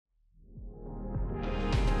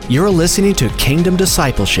You're listening to Kingdom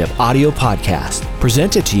Discipleship audio podcast,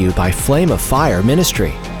 presented to you by Flame of Fire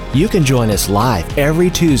Ministry. You can join us live every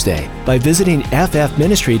Tuesday by visiting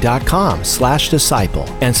ffministry.com/disciple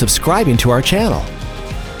and subscribing to our channel.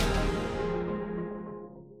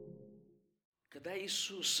 Когда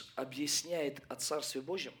Иисус объясняет о Царстве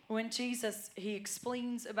Божьем, When Jesus, he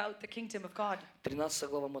explains about the kingdom of God 13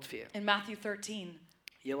 глава Матфея, in Matthew 13,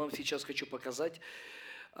 я вам сейчас хочу показать,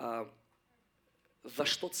 за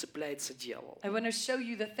что цепляется дьявол. I want to show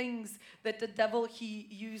you the things that the devil he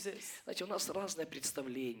uses. Знаете, у нас разное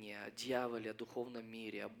представление о дьяволе, о духовном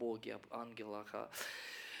мире, о Боге, об ангелах,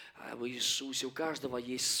 об Иисусе. У каждого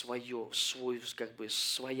есть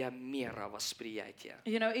своя мера восприятия.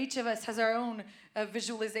 You know, each of us has our own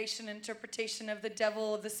visualization, interpretation of the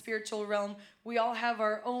devil, of the spiritual realm. We all have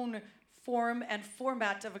our own form and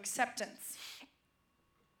format of acceptance.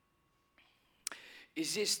 И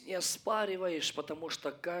здесь не оспариваешь, потому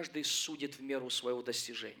что каждый судит в меру своего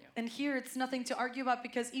достижения. And here it's nothing to argue about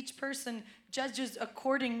because each person judges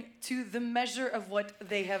according to the measure of what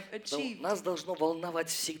they have achieved. Нас должно волновать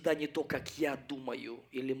всегда не то, как я думаю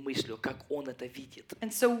или мыслю, как он это видит.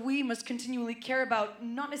 And so we must continually care about,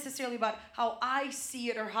 not necessarily about how I see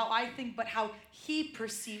it or how I think, but how he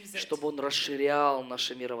perceives it. Чтобы он расширял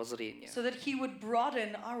наше мировоззрение. So that he would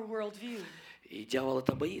broaden our worldview. И дьявол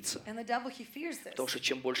это боится. And the devil, he fears this. Потому что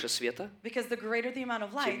чем больше света, Because the greater the amount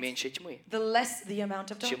of light, тем меньше тьмы. the less the amount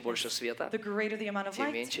of Чем больше darkness. света, The greater the amount of тем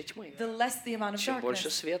light, меньше тьмы. the less the amount of Чем больше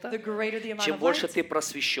darkness. света, The greater the amount чем of больше light, ты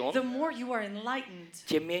просвещен, the more you are enlightened.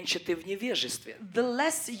 тем меньше ты в невежестве. The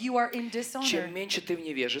less you are in Чем dishonor. меньше ты в The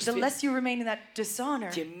невежестве, less you remain in that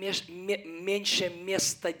dishonor. тем меньше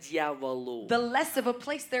места дьяволу. The less of a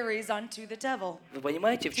place there is unto the devil. Вы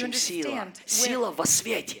понимаете, в You чем сила? understand Сила во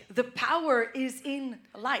свете. The power is in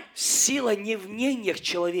light. Сила не в мнениях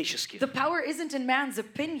человеческих. The power isn't in man's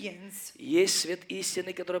opinions. Есть свет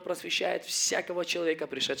истины, который просвещает всякого человека,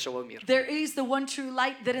 пришедшего в мир. There is the one true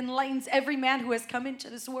light that enlightens every man who has come into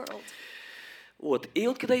this world. Вот. И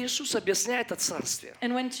вот когда Иисус объясняет о Царстве,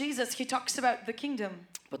 And when Jesus, he talks about the kingdom,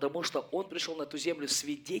 потому что Он пришел на эту землю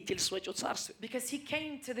свидетельствовать о Царстве. because he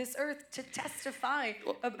came to this earth to testify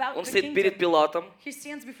about Он the стоит перед kingdom. Пилатом He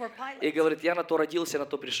stands before и Pilate. говорит, я на то родился, на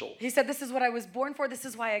то пришел, He said, this is what I was born for, this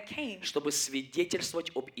is why I came. чтобы свидетельствовать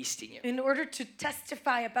об истине. In order to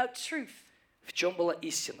testify about truth. В чем была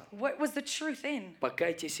истина? What was the truth in?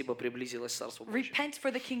 Покайтесь, ибо приблизилось Царство Божье. Repent, for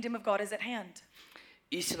the kingdom of God is at hand.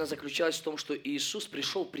 Истина заключалась в том, что Иисус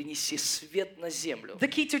пришел принести свет на землю, The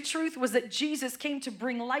key to truth was that Jesus came to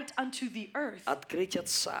bring light unto the earth, открыть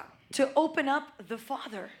Отца, to open up the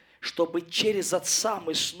Father, чтобы через Отца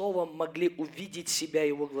мы снова могли увидеть себя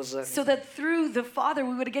Его глазами, so that through the Father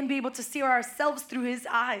we would again be able to see ourselves through His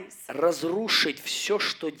eyes, разрушить все,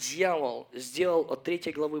 что дьявол сделал от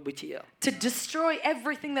 3 главы Бытия. to destroy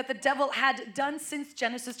everything that the devil had done since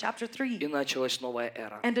Genesis chapter 3. И началась новая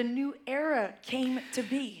эра. And a new era came to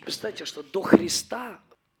be. Представьте, что до Христа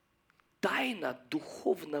тайна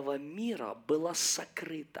духовного мира была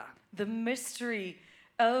сокрыта. The mystery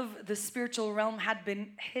of the spiritual realm had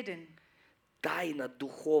been hidden. Тайна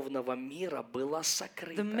духовного мира была The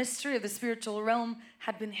сокрыта. mystery of the spiritual realm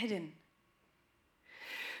had been hidden.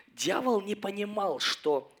 Дьявол не понимал,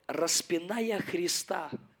 что распиная Христа,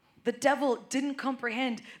 The devil didn't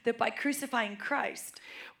comprehend that by crucifying Christ,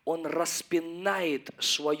 он распинает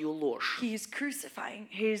свою ложь. he is crucifying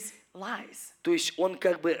his lies. То есть он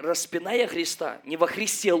как бы распиная Христа, не во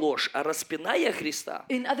Христе ложь, а распиная Христа,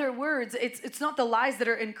 In other words, it's not the lies that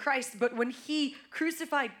are in Christ, but when he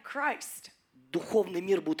crucified Christ, духовный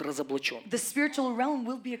мир будет разоблачен. the spiritual realm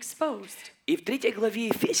will be exposed. И в 3 главе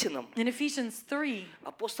Ефесянам In Ephesians 3,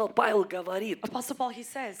 апостол Павел говорит, Apostle Paul, he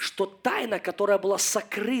says что тайна, которая была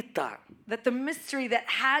сокрыта that the mystery that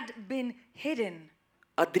had been hidden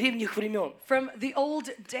от древних времен, from the old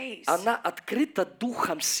days, она открыта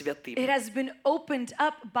Духом Святым. it has been opened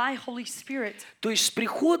up by Holy Spirit. То есть с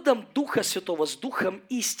приходом Духа Святого, с Духом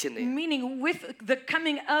истины, Meaning with the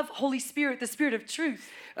coming of Holy Spirit, the Spirit of truth,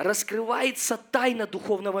 раскрывается тайна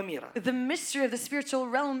духовного мира, the mystery of the spiritual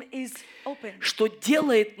realm is open, что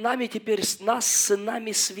делает нами теперь нас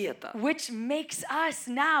сынами света. which makes us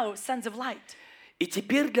now sons of light. И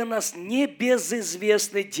теперь для нас не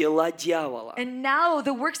безызвестны дела дьявола. And now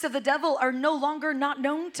the works of the devil are no longer not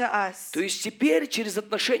known to us. То есть теперь через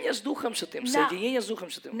отношения с Духом Святым, соединение с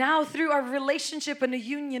Духом Святым, Now through our relationship and a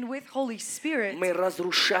union with Holy Spirit, мы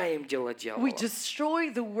разрушаем дела дьявола. we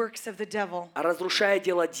destroy the works of the devil. А разрушая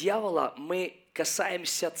дела дьявола, мы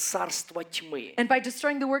касаемся царства тьмы. And by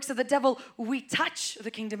destroying the works of the devil, we touch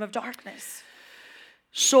the kingdom of darkness.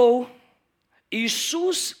 So,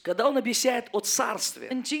 Иисус, когда Он объясняет о царстве,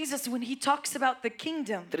 And Jesus, when he talks about the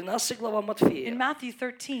kingdom 13 глава in Матфея, Matthew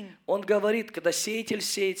 13, Он говорит, когда сеятель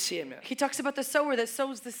сеет семя. he talks about the sower that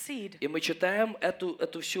sows the seed. И мы читаем эту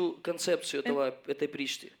всю концепцию этой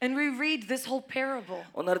притчи. And we read this whole parable.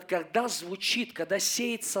 Он говорит, когда звучит, когда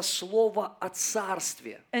сеется слово о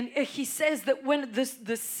царстве, And he says that when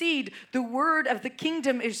the seed, the word of the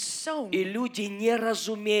kingdom is sown, и люди не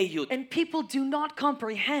разумеют, and people do not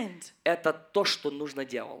comprehend, это то, что нужно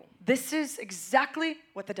дьяволу. this is exactly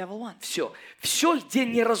what the devil wants. Все. Все, где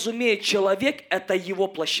не разумеет человек, это его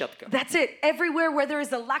площадка. That's it. Everywhere where there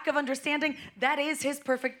is a lack of understanding, that is his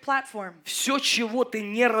perfect platform. Все, чего ты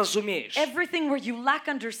не разумеешь, Everything where you lack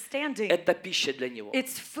understanding, это пища для него,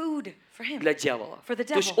 it's food for him. для дьявола. For the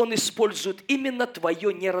То есть devil. он использует именно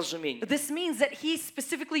твое неразумение. This means that he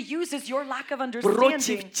specifically uses your lack of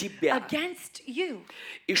Против understanding тебя. against you.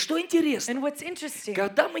 И что интересно, And what's interesting,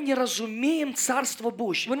 когда мы не разумеем Царство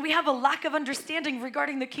Божье, when we have a lack of understanding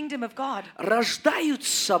regarding the kingdom of God,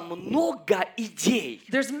 рождаются много идей,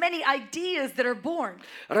 there's many ideas that are born.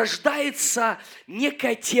 рождается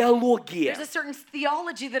некая теология, There's a certain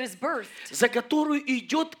theology that is birthed, за которую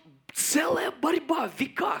идет целая борьба в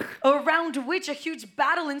веках. around which a huge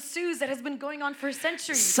battle ensues that has been going on for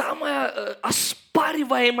centuries. Самая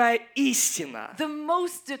оспариваемая истина, The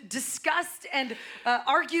most discussed and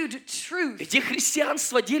argued truth, где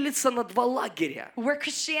христианство делится на два лагеря. where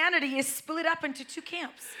Christianity is split up into two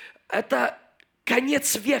camps. Это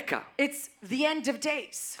конец века. It's the end of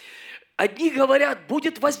days. Одни говорят,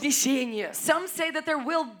 будет вознесение. Some say that there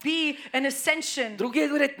will be an ascension. Другие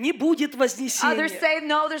говорят, не будет Others вознесения. say,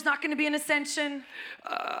 no, there's not going to be an ascension.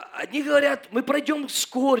 Одни говорят, мы пройдем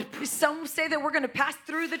скорбь. Some say that we're going to pass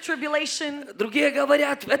through the tribulation. Другие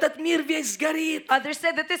говорят, этот мир весь сгорит. Others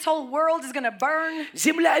say that this whole world is going to burn.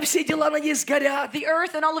 Земля и все дела на ней сгорят. The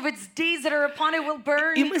earth and all of its deeds that are upon it will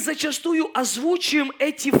burn. И мы зачастую озвучиваем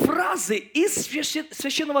эти фразы из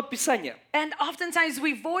Священного Писания. And oftentimes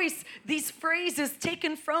we voice these phrases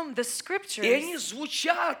taken from the И scriptures. они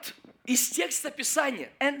звучат из текста Писания.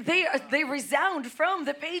 And they resound from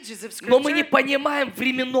the pages of Но мы не scripture. понимаем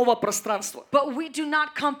временного пространства. But we do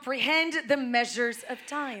not comprehend the measures of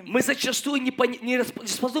time. Мы зачастую не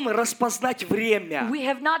способны распознать время. We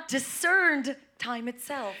have not discerned time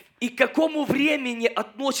itself. И к какому времени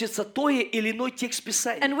относится то или иной текст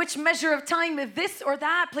Писания. And which measure of time this or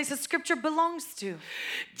that place of scripture belongs to.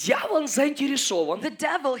 Дьявол заинтересован The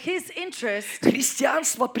devil, his interest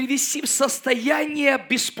христианство привести в состояние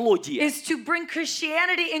бесплодия. is to bring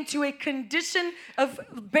Christianity into a condition of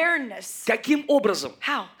barrenness. Каким образом?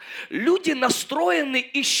 How? Люди настроены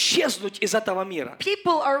исчезнуть из этого мира.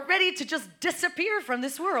 People are ready to just disappear from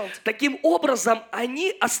this world. Таким образом,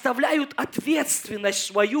 они оставляют ответственность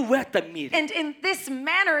свою в этом мире. And in this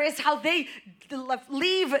manner is how they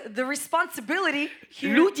leave the responsibility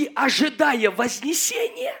here. Люди, ожидая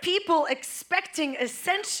вознесения, People expecting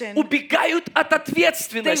ascension, убегают от they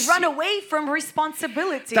ответственности. run away from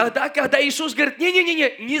responsibility. Тогда, когда Иисус говорит,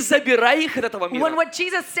 не забирай их от этого When мира. what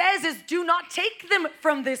Jesus says is, do not take them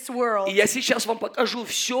from this world. И я сейчас вам покажу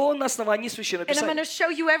все на основании Священного And I'm going to Писания. show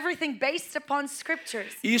you everything based upon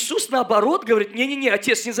scriptures. Иисус наоборот говорит,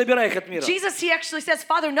 Отец, не забирай их от мира. Jesus, he actually says,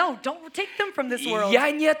 Father, no, don't take them from this world. Я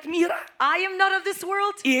не от мира, I am not of this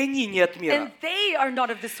world, и они не от and мира. they are not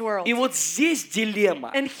of this world. И вот здесь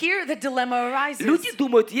дилемма. And here the dilemma arises. Люди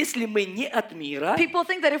думают, если мы не от мира, People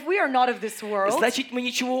think that if we are not of this world, значит мы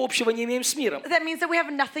ничего общего не имеем с миром. that means that we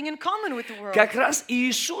have nothing in common with the world. Как раз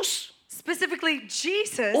Иисус, Specifically,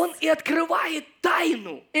 Jesus Он и открывает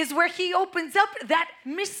тайну is where he opens up that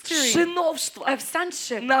mystery сыновства, of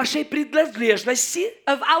sonship, нашей принадлежности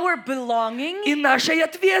of our belonging и нашей and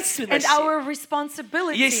ответственности. our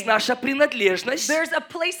responsibility. Есть наша принадлежность, There's a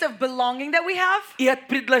place of belonging that we have, и от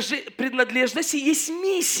принадлежности есть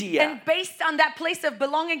миссия. and based on that place of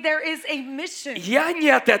belonging, there is a mission. Я не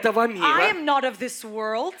от этого I мира, am not of this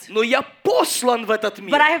world, но я послан в этот but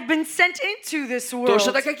мир. I have been sent into this world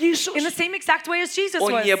Точно так, как Иисус. in the same exact way as Jesus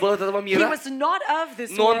Он was. не был от этого He мира, was not of this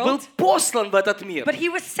но Он был world, послан в этот мир. but he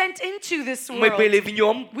was sent into this Мы world. были в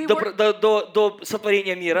Нем We до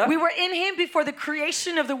сотворения мира, We were in him before the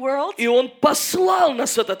creation of the world, и Он послал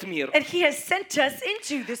нас в этот мир. and he has sent us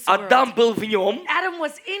into this world. Адам был в Нем, Adam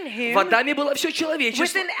was in him. в Адаме было все человечество.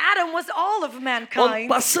 Within Adam was all of Он mankind.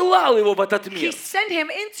 послал его в этот He мир, sent him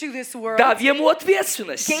into this world, дав ему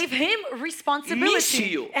ответственность, gave him responsibility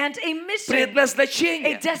миссию, and a mission, a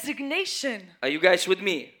предназначение. designation. Are you guys with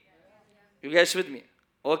me? You guys with me?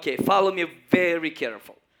 Okay, follow me very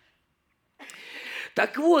careful.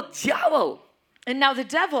 Так вот, дьявол And now the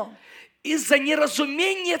devil, из-за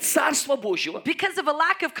неразумения Царства Божьего. Because of a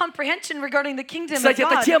lack of comprehension regarding the kingdom of Кстати,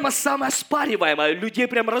 эта God. тема самая спариваемая. Людей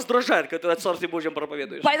прям раздражает, когда о Царстве Божьем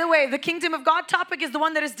проповедуешь. By the way, the kingdom of God topic is the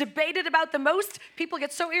one that is debated about the most. People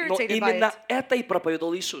get so Но irritated by именно it. это и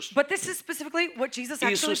проповедовал Иисус. But this is specifically what Jesus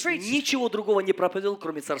actually Иисус preached. ничего другого не проповедовал,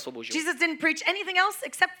 кроме Царства Божьего. Jesus didn't preach anything else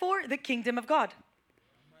except for the kingdom of God.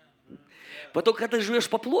 Потом, когда ты живешь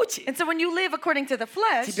по плоти, And so when you live according to the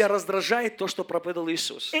flesh, тебя раздражает то, что проповедовал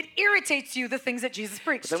Иисус. it irritates you the things that Jesus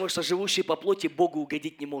preached. Потому что живущий по плоти Богу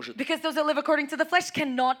угодить не может. Because those that live according to the flesh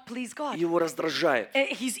cannot please God. Его раздражает.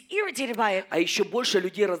 He's irritated by it. А еще больше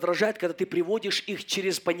людей раздражает, когда ты приводишь их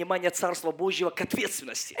через понимание Царства Божьего к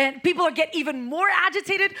ответственности. And people get even more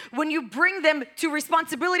agitated when you bring them to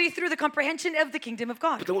responsibility through the comprehension of the kingdom of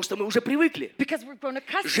God. Потому что мы уже привыкли. Because we're grown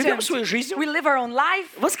Живем accustomed. своей жизнью. We live our own life.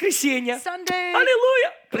 Воскресенье. Sunday.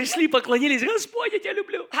 Аллилуйя! Пришли, поклонились. Господь, я тебя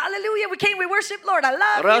люблю. Hallelujah. We came, we worship, Lord, I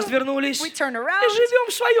love you. Развернулись. We turn around. И живем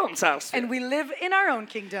в своем царстве. And we live in our own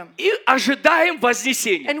kingdom. И ожидаем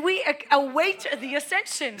вознесения. And we await the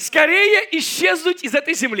ascension. Скорее исчезнуть из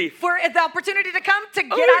этой земли. For the opportunity to come to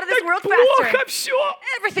get Ой, out of this так world плохо faster. все.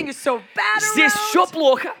 Everything is so bad Здесь все around.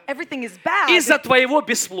 плохо Everything is bad из-за твоего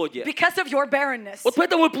бесплодия. because of your barrenness. Вот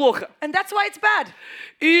поэтому и плохо. And that's why it's bad.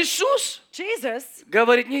 Иисус Jesus,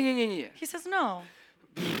 говорит, не-не-не-не. he says no.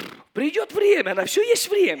 Придет время, на все есть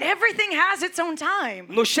время. Everything has its own time.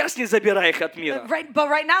 Но сейчас не забирай их от мира. But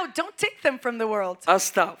right now, don't take them from the world.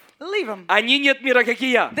 Оставь. Leave them. Они не от мира, как и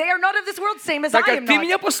я. They are not of this world, same as Так I как am ты not.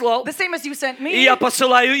 меня послал, The same as you sent и me, я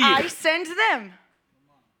посылаю I их. send them.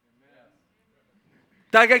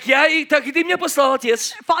 Так как так и ты меня послал,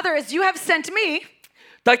 Отец, Father, as you have sent me,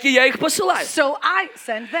 так и я их посылаю. so I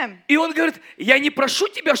send them. И он говорит, я не прошу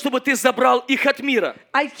тебя, чтобы ты забрал их от мира.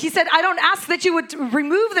 He said, I don't ask that you would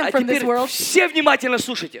remove them А from this теперь world. все внимательно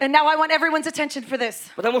слушайте. And now I want everyone's attention for this.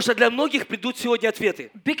 Потому что для многих придут сегодня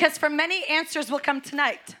ответы. Because for many, answers will come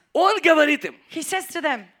tonight. Он говорит им, He says to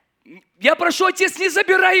them, я прошу, Отец, не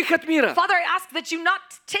забирай их от мира, Father, I ask that you not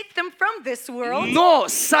take them from this world, но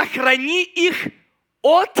сохрани их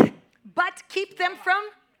от... but keep them from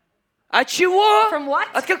От чего? From what?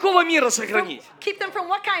 От какого мира сохранить? keep them from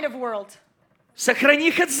what kind of world? Сохрани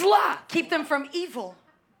их от зла. Keep them from evil.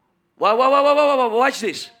 Watch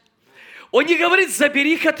this. Он не говорит,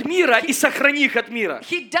 забери их от мира и сохрани их от мира.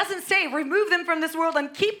 He doesn't say remove them from this world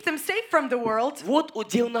and keep them safe from the world. Вот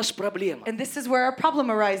где у нас проблема. And this is where our problem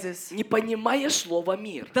arises. Не понимая слова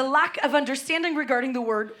мир. The lack of understanding regarding the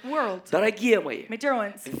word world. Dорогие мои, My dear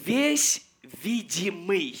ones, весь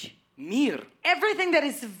видимый мир, everything that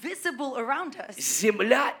is visible around us,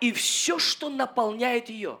 земля и все, что наполняет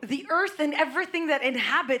ее, the earth and everything that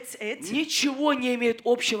inhabits it, ничего не имеет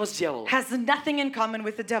общего с дьяволом. has nothing in common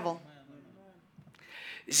with the devil.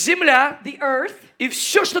 Земля The earth и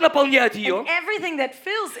все, что наполняет ее, and everything that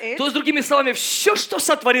fills it, то есть, другими словами, все, что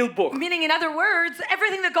сотворил Бог, meaning in other words,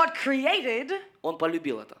 everything that God created, Он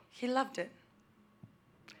полюбил это. He loved it.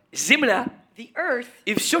 Земля The earth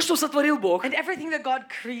и все, что сотворил Бог, and everything that God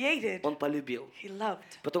created, Он полюбил. He loved.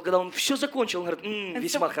 Потом, когда Он все закончил, Он говорит, And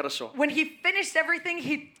весьма so, хорошо. when He finished everything,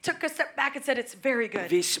 He took a step back and said, it's very good.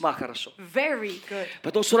 Весьма хорошо. Very good.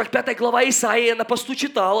 Потом 45 глава Исаии я на посту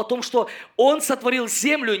читал о том, что Он сотворил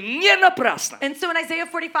землю не напрасно. And so in Isaiah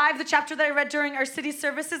 45, the chapter that I read during our city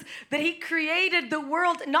services, that He created the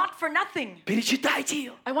world not for nothing. Перечитайте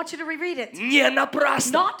ее. I want you to reread it. Не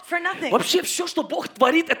напрасно. Not for nothing. Вообще все, что Бог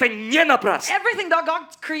творит, это не напрасно. Everything that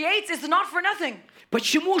God creates is not for nothing.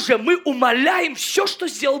 Почему же мы умаляем все, что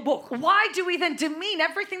сделал Бог? Why do we then demean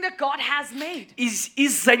everything that God has made?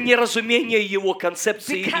 Из-за неразумения Его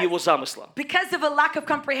концепции и Его замысла. Because of a lack of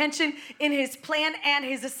comprehension in His plan and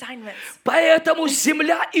His assignments. Поэтому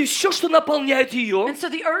земля и все, что наполняет ее, And so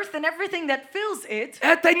the earth and everything that fills it,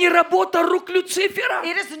 это не работа рук Люцифера.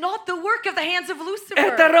 it is not the work of the hands of Lucifer.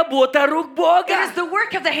 Это работа рук Бога. It is the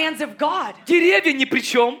work of the hands of God. Деревья ни при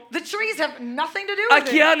чем. The trees have nothing to do with it.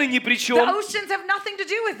 Океаны ни при The чем. oceans have nothing to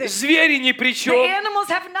do with it. Звери ни при The чем. animals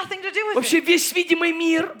have nothing to do with Вообще it. весь видимый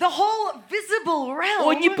мир, The whole visible realm,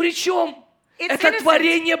 он ни при чем. it's Это innocent.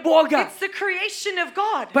 творение Бога. It's the creation of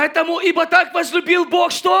God. Поэтому, ибо так возлюбил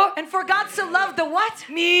Бог, что? And for God so loved the what?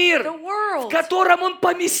 Мир, The world, в котором Он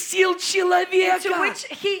поместил to человека. which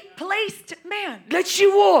He placed man. Для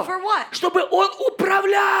чего? For what? Чтобы Он So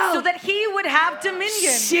управлял that He would have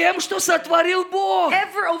dominion всем, что сотворил Бог.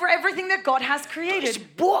 over everything that God has То есть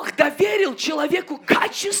created. Бог доверил человеку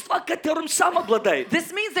качества, которым сам обладает.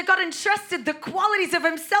 This means that God entrusted the qualities of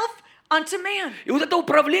Himself unto man. И вот это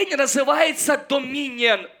управление называется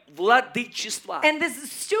dominion, владычества. And this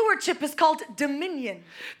stewardship is called dominion.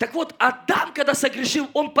 Так вот, Адам, когда согрешил,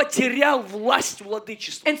 он потерял власть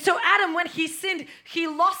владычества. And so Adam, when he sinned, he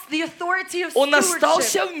lost the authority of Он stewardship.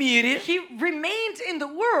 остался в мире, He remained in the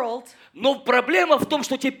world. но проблема в том,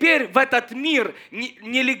 что теперь в этот мир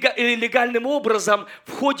нелегальным образом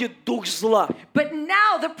входит дух зла. But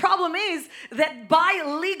now the problem is that by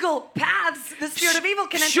legal paths, the spirit of evil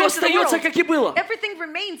can Все enter into the остается, world. как и было. Everything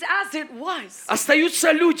remains as it was.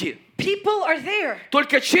 Остаются люди. People are there.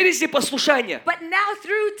 Только через непослушание But now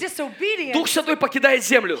through disobedience, Дух Святой покидает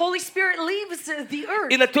землю Holy Spirit leaves the earth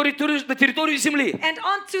и на территорию земли and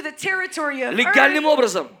onto the territory of легальным earth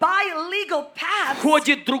образом by legal paths.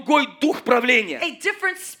 входит другой дух правления. A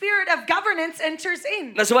different spirit of governance enters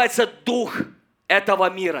in. Называется дух этого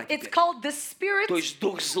мира, It's called the spirit то есть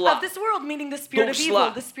дух зла, of this world, meaning the spirit Дух of evil,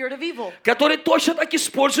 зла. the spirit of evil. который точно так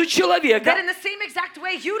использует That человека. in the same exact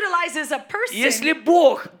way utilizes a person. Если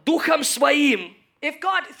Бог Духом Своим If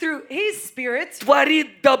God, through His Spirit,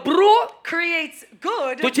 творит добро, creates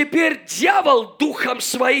good, то теперь дьявол Духом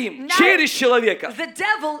Своим Now- через человека the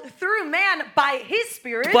devil, through man, by His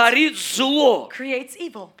Spirit, творит зло. creates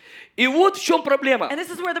evil. И вот в чем проблема. And this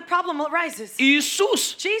is where the problem arises.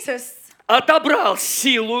 Иисус Jesus, отобрал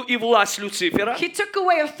силу и власть Люцифера, He took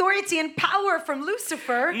away authority and power from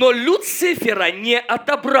Lucifer, но Люцифера не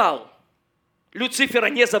отобрал. Люцифера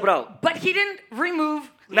не забрал. but He didn't remove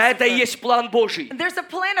На это и Lucifer. есть план Божий. And there's a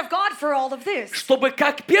plan of God for all of this. Чтобы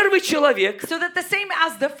как первый человек So that the same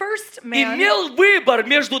as the first man имел выбор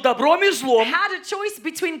между добром и злом, had a choice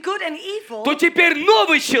between good and evil, то теперь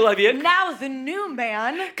новый человек, now the new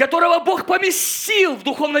man, которого Бог поместил в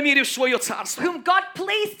духовном мире в свое царство, whom God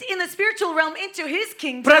placed in the spiritual realm into His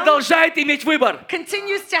kingdom, продолжает иметь выбор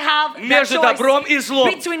continues to have that между choice добром и злом.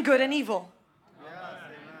 between good and evil.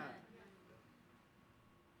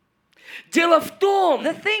 Дело в том,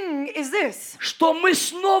 The thing is this, что мы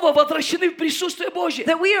снова возвращены в присутствие Божье.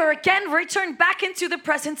 that we are again returned back into the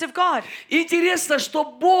presence of God. Интересно, что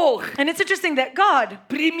Бог And it's interesting that God,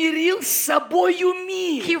 примирил с собою He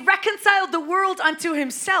мир. reconciled the world unto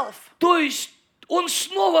Himself. То есть Он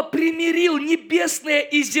снова примирил небесное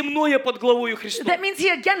и земное под главою Христа. That means He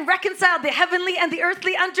again reconciled the heavenly and the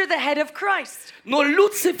earthly under the head of Christ. Но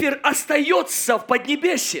Люцифер остается в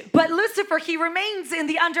поднебесье. But Lucifer, he remains in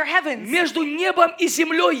the under heavens. Между небом и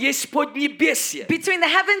землей есть поднебесье. Between the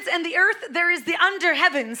heavens and the earth, there is the under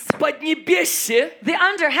heavens. Поднебесье The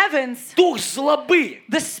under heavens, дух злобы,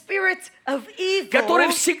 the spirit of evil, который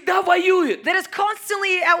всегда воюет that is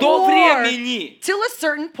constantly at до war времени. till a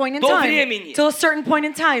certain point in До time. времени. Till a certain point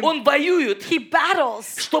in time. Он воюет, He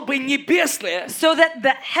battles чтобы небесное so that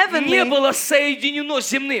the не heavenly было соединено с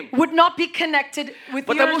земным. would not be connected with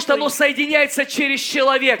the Потому что оно earthly. соединяется через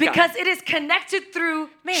человека. Because it is connected through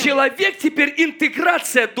man. Человек теперь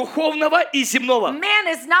интеграция духовного и земного. Man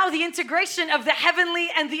is now the integration of the heavenly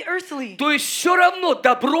and the earthly. То есть все равно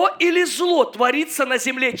добро или зло творится на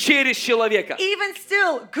земле через человека. Even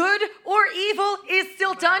still, good or evil is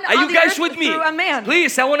still done Are on you the guys earth with me? through a man.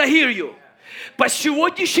 Please, I want to hear you. По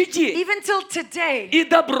сегодняшний день Even till today, и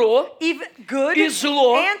добро, even good и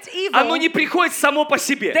зло, and evil, оно не приходит само по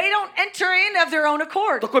себе. they don't enter in of their own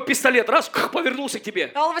accord. Такой пистолет, раз, повернулся к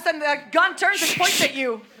тебе. All of a sudden, the gun turns and points at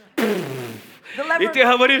you. The И lever, ты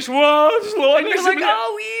говоришь, вот, зло and на you're like, земле.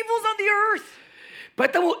 oh, evil's on the earth.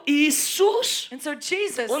 Поэтому Иисус, And so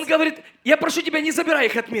Jesus, Он говорит, я прошу тебя, не забирай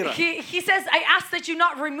их от мира. he says, I ask that you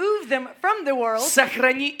not remove them from the world,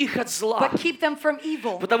 Сохрани их от зла. but keep them from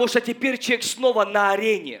evil. Потому что теперь человек снова на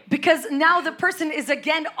арене. Because now the person is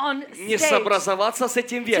again on Не stage сообразоваться с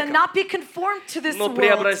этим to веком, not be conformed to this но world,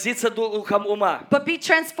 преобразиться духом ума, but be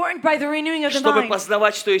transformed by the renewing of the чтобы mind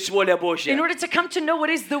познавать, что есть воля Божья. in order to come to know what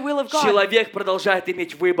is the will of God. Человек продолжает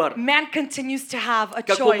иметь выбор, Man continues to have a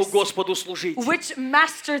какому choice, Господу служить, which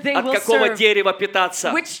master they от will какого serve, дерева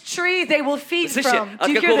питаться. which tree they will feed Слышите, from. от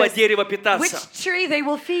Do you hear какого this? дерева Which питаться. tree they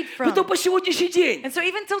will feed Потом from. по сегодняшний день, And so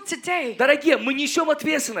even till today, дорогие, мы несем my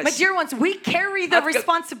ответственность. dear ones, we carry the От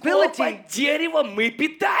какого responsibility. дерева мы Which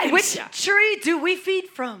питаемся. tree do we feed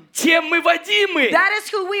from? Тем мы водимы. That is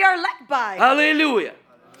who we are led by. Аллилуйя.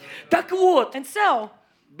 Так вот, And so,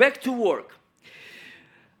 back to work.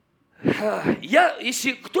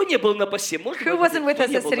 Если кто не был на посе, может Who wasn't with кто us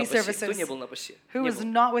не at был на city посе? services? Кто не был на посе? who Не was был.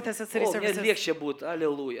 not with us at city О, мне services? легче будет,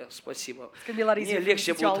 аллилуйя, спасибо. gonna be a lot Мне easier for me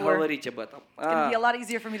легче since y'all будет were. говорить об этом. It's going to be a lot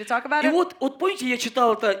easier for me to talk about И it. вот помните, я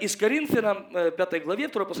читал это из Коринфянам, 5 главе,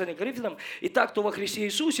 2 послание к Коринфянам. Итак, кто во Христе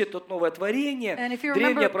Иисусе, тот новое творение. And if you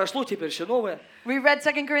Древнее remember- прошло, теперь все новое. We read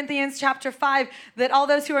 2 Corinthians chapter 5 that all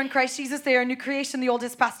those who are in Christ Jesus, they are a new creation. The old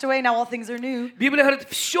has passed away. Now all things are new. Библия говорит,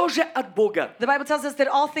 все же от Бога. The Bible tells us that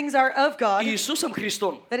all things are of of God Иисусом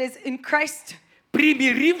Христом, that is in Christ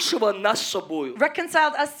примирившего нас с собою.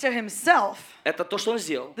 reconciled us to himself. Это то, что Он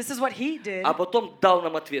сделал. This is what he did. А потом дал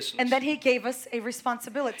нам And ответственность. then he gave us a И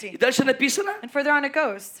responsibility. дальше написано, And further on it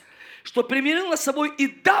goes. что примирил нас с собой и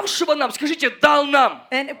давшего нам, скажите, дал нам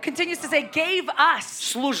And it continues to say, gave us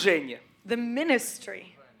служение. the ministry.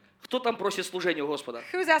 Кто там просит служения у Господа?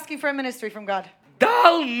 Who's asking for a ministry from God?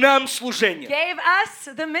 Дал нам служение. Gave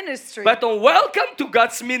us the ministry. Поэтому welcome to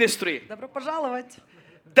God's ministry. Добро пожаловать.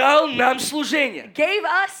 Дал нам служение. Gave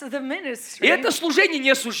us the И ministry. это служение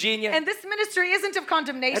не суждение. And this ministry isn't of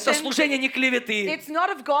condemnation. Это служение не клеветы. It's not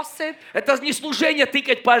of gossip. Это не служение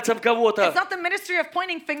тыкать пальцем It's кого-то. not the ministry of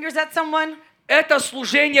pointing fingers at someone. Это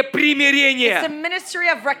служение It's the примирения. ministry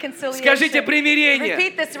of reconciliation. Скажите примирение.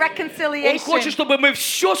 Repeat this Он reconciliation. хочет, чтобы мы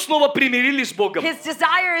все снова примирились с Богом. His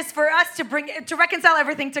desire is for us to reconcile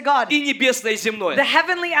everything to God. И небесное, и The земное.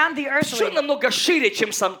 heavenly and the Все earthly. намного шире,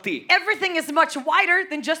 чем сам ты. Everything is much wider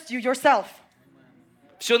than just you yourself.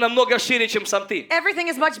 Все намного шире, чем сам ты. Everything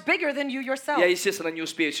is much bigger than you yourself. Я, естественно, не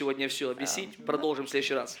успею сегодня все объяснить. Продолжим в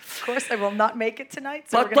следующий раз. Of course, I will not make it tonight,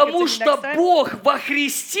 so we're going to Потому continue что next time. Бог во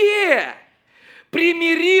Христе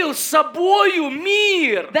примирил с собою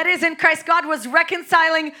мир. That is, in Christ, God was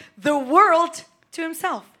reconciling the world to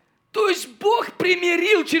himself. То есть Бог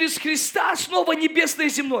примирил через Христа снова небесное и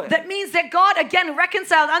земное. That means that God again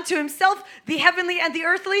reconciled unto himself the heavenly and the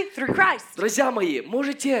earthly through Christ. Друзья мои,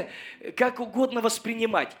 можете как угодно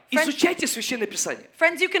воспринимать. Изучайте Священное Писание.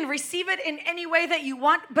 Friends, you can receive it in any way that you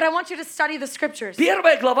want, but I want you to study the scriptures.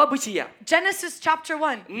 Первая глава Бытия Genesis chapter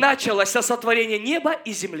 1. началась со сотворения неба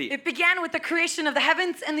и земли. It began with the creation of the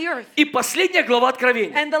heavens and the earth. И последняя глава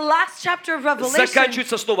Откровения And the last chapter of Revelation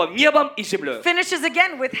заканчивается снова небом и землей. finishes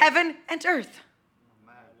again with heaven and earth.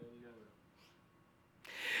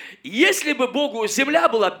 Если бы Богу земля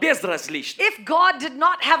была безразлична, If God did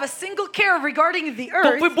not have a single care regarding the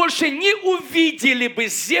то вы earth, больше не увидели бы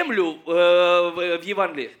землю в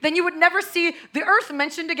Евангелии. then you would never see the earth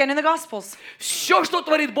mentioned again in the Gospels. Все, что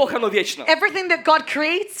творит Бог, оно вечно. Everything that God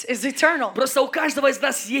creates is eternal. Просто у каждого из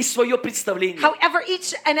нас есть свое представление. However,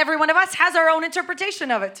 each and every one of us has our own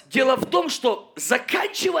interpretation of it. Дело в том, что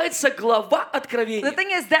заканчивается глава The Откровения.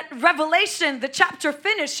 thing is that Revelation, the chapter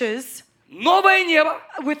finishes Новое небо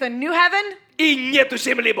with a new heaven и нету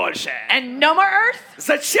земли больше. and no more earth.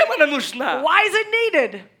 Зачем она нужна? Why is it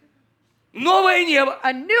needed? Новое небо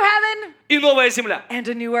A new heaven и новая земля. and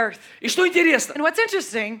a new earth. И что интересно? And what's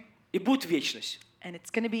interesting, И будет вечность. and it's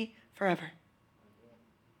going to be forever.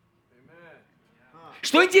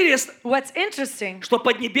 Что интересно? What's interesting, Что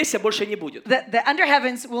поднебесья больше не будет. that the under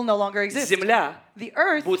heavens will no longer exist. Земля The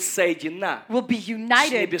earth будет соединена will be с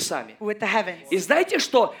united небесами. with the heavens. И знаете,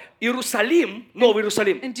 что Иерусалим, Новый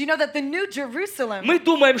Иерусалим, And do you know that the new Jerusalem, мы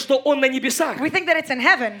думаем, что он на небесах. we think that it's in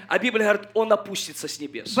heaven, А Библия говорит, он опустится с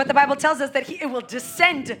небес. but the Bible tells us that it will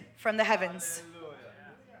descend from the heavens.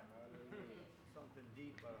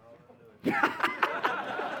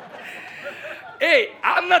 Эй,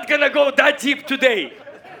 I'm not gonna go that deep today.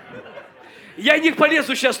 Я не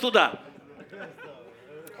полезу сейчас туда.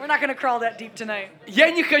 We're not going to crawl that deep tonight. Я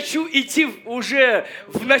не хочу идти уже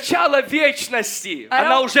в начало вечности.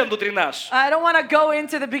 Она уже внутри нас. I don't want to go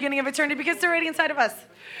into the beginning of eternity because it's already inside of us.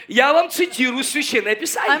 Я вам цитирую Священное I'm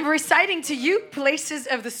Писание. reciting to you places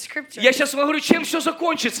of the scripture. Я сейчас вам говорю, чем все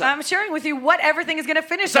закончится. I'm sharing with you what everything is going to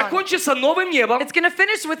finish on. Закончится новым небом, It's going to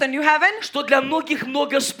finish with a new heaven, что для многих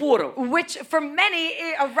много споров. which for many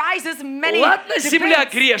it arises many Ладно, земля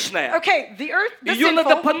debates. грешная. Okay, the earth, the Ее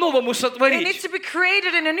надо sinful, по-новому it needs сотворить. to be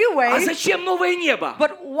created in a new А way. зачем новое небо?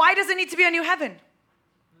 But why does it need to be a new heaven?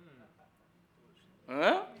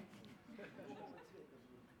 А?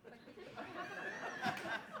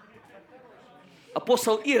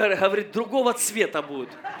 Апостол Игорь говорит, другого цвета будет.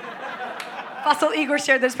 Apostle Igor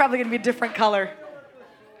shared there's probably going to be a different color.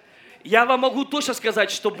 Я вам могу точно сказать,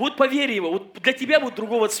 что будет по вере его. Вот для тебя будет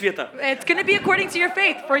другого цвета. It's going to be according to your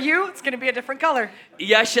faith. For you, it's going to be a different color. И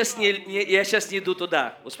я сейчас не иду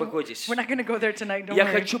туда. Успокойтесь. We're not going to go there tonight, don't Я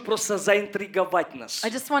worry. хочу просто заинтриговать нас. I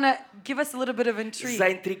just want to give us a little bit of intrigue.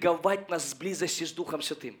 Заинтриговать нас с близости с Духом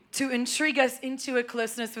Святым. To intrigue us into a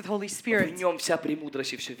closeness with Holy В Spirit. нем вся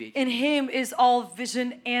премудрость и все ведение. In Him is all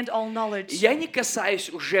vision and all knowledge. Я не касаюсь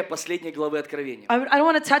уже последней главы Откровения. I don't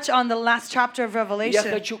want to touch on the last chapter of Я Revelation.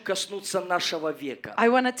 хочу коснуться нашего века. I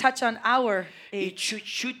want to touch on our И age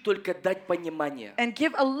чуть-чуть только дать понимание, and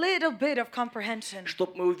give a little bit of comprehension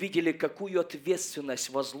чтобы мы увидели, какую ответственность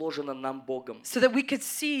возложена нам Богом. so that we could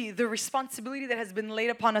see the responsibility that has been laid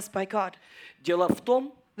upon us by God. Дело в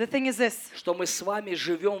том, The thing is this, что мы с вами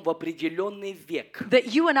живем в определенный век. that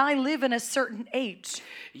you and I live in a certain age.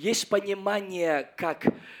 Есть понимание, как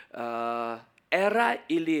эра,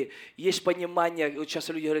 или есть понимание, вот сейчас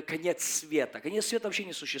люди говорят, конец света. Конец света вообще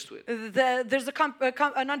не существует. There's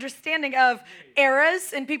an understanding of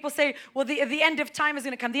eras, and people say, well, the end of time is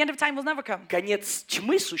going to come. The end of time will never come. Конец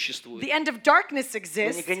тьмы существует, The end of darkness но не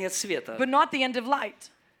exists, конец света. but not the end of light.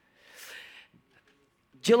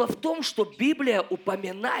 Дело в том, что Библия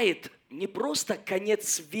упоминает не просто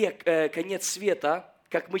конец света,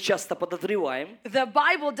 как мы часто подозреваем, The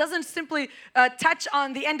Bible doesn't simply touch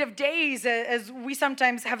on the end of days as we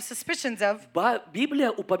sometimes have suspicions of,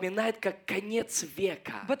 Библия упоминает как конец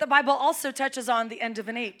века. but the Bible also touches on the end of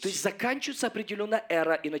an То age. есть заканчивается определенная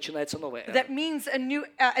эра и начинается новая эра. That means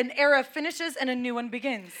an era finishes and a new one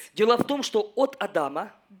begins. Дело в том, что от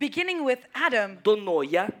Адама Beginning with Adam до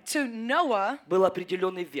Ноя to Noah, был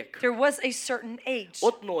определенный век. there was a certain age.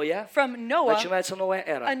 От Ноя From Noah, начинается новая a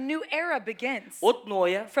эра. new era begins. От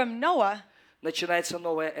Ноя From Noah, начинается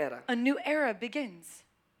новая эра. a new era begins.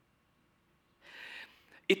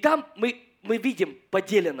 И там мы видим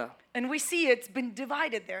поделено. And we see it's been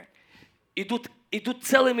divided there. Идут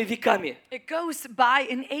целыми веками. It goes by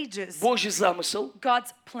in ages. Божий замысел,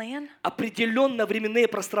 God's plan, определенно временные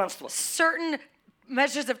пространства. certain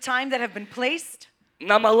measures of time that have been placed.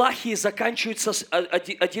 На Малахии заканчивается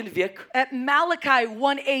один век. At Malachi,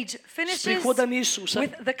 one age С finishes. приходом Иисуса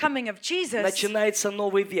With the coming of Jesus, начинается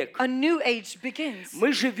новый век. a new age begins.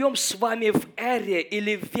 Мы живем с вами в эре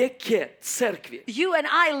или в веке церкви. You and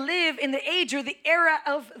I live in the age or the era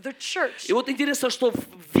of the church. И вот интересно, что в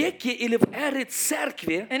веке или в эре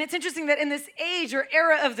церкви And it's interesting that in this age or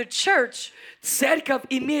era of the church, церковь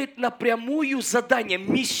имеет напрямую задание,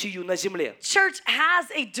 миссию на земле. church has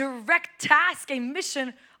a direct task, a mission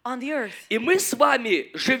on the earth. И мы с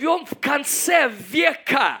вами живем в конце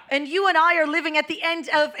века. And you and I are living at the end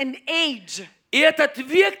of an age. И этот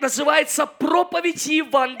век называется проповедь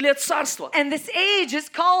Евангелия Царства. And this age is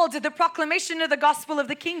called the proclamation of the gospel of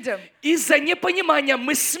the kingdom. Из-за непонимания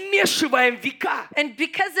мы смешиваем века. And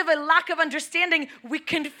because of a lack of understanding, we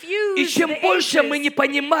confuse И чем the больше мы ages. не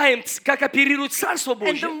понимаем, как оперирует Царство And the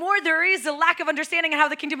Божье, more there is a lack of understanding how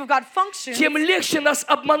the kingdom of God functions, тем легче нас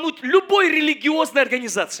обмануть любой религиозной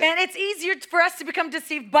организацией, and it's easier for us to become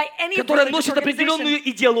deceived by any которая religious носит organization определенную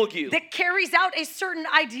идеологию. that carries out a certain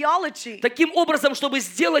ideology Таким образом, чтобы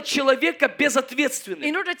сделать человека безответственным,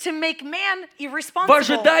 in order to make man в irresponsible,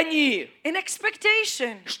 ожидании, in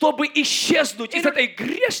expectation, чтобы исчезнуть из этой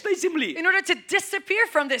грешной земли. in order to disappear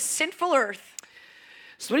from this sinful earth.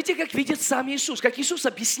 Смотрите, как видит сам Иисус, как Иисус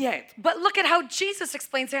объясняет. But look at how Jesus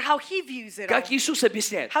explains it, how he views it all. Как Иисус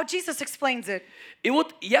объясняет. How Jesus explains it. И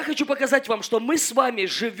вот я хочу показать вам, что мы с вами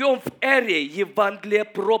живем в эре Евангелия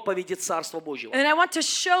проповеди Царства Божьего. And I want to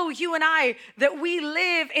show you and I that we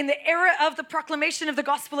live in the era of the proclamation of the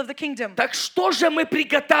gospel of the kingdom. Так что же мы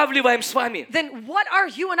приготавливаем с вами? Then what are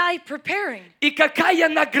you and I preparing? И какая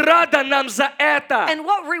награда нам за это? And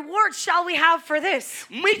what reward shall we have for this?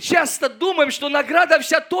 Мы часто думаем, что награда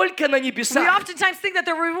вся только на We небесах. oftentimes think that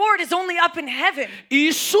the reward is only up in heaven. И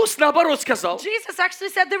Иисус наоборот сказал, Jesus actually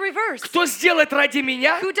said the reverse. кто сделает ради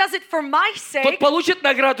меня, Who does it for my тот sake, получит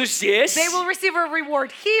награду здесь they will receive a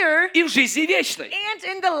reward here и в жизни вечной. and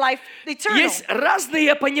in the life eternal. Есть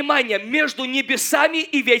разные понимания между небесами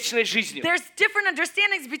и вечной жизнью. There's different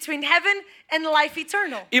understandings between heaven and life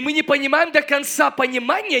eternal. И мы не понимаем до конца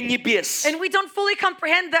понимания небес. And we don't fully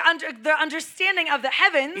comprehend the understanding of the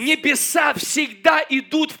heavens. Небеса всегда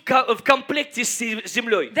идут в комплекте с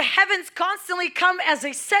землей. The heavens constantly come as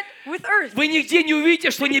a set with earth. Вы нигде не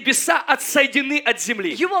увидите, что небеса отсоединены от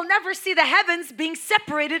земли. You will never see the heavens being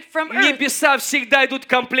separated from earth. Небеса всегда идут в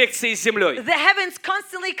комплекте с землей. The heavens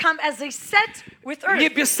constantly come as a set with earth.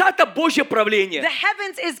 Небеса-то Божье The правление.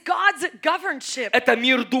 heavens is God's governorship. Это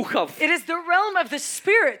мир духов. It is the realm of the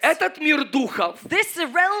spirits. Этот мир духов This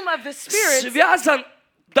realm of the spirits связан,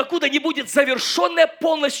 докуда не будет завершенный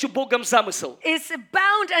полностью Богом замысел. is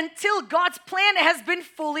bound until God's plan has been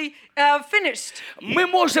fully finished. Мы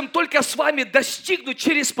можем только с вами достигнуть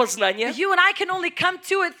через познание You and I can only come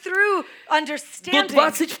to it through до understanding,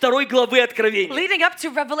 22 главы Откровения. leading up to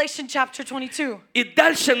Revelation chapter 22. И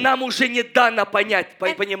дальше нам уже не дано понять,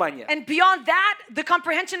 понимание. And beyond that, the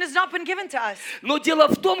comprehension has not been given to us. Но дело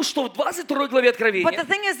в том, что в 22 главе But the Откровения,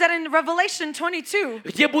 thing is that in Revelation 22,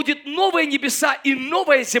 где будет новые небеса и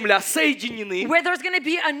новая земля соединены, where there's going to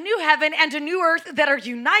be a new heaven and a new earth that are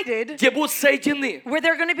united, где будут соединены, where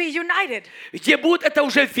they're going to be united, где будет это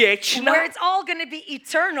уже where вечно, it's all going to be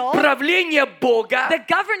eternal, правление Бога, the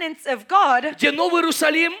governance of God, где Новый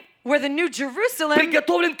Иерусалим where the New Jerusalem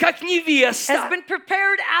приготовлен как has невеста. been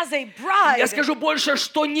prepared as a Я bride. скажу больше,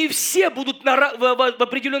 что не все будут в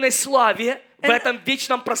определенной славе в этом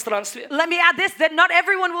вечном пространстве. Let me add this, that not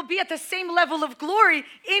everyone will be at the same level of glory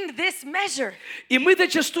in this measure. И мы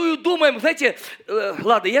зачастую думаем, знаете,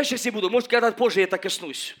 ладно, я сейчас не буду, может, когда-то позже я это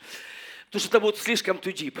коснусь. Потому что это будет слишком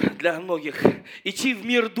too deep для многих. Идти в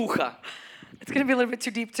мир духа. It's going to be a little bit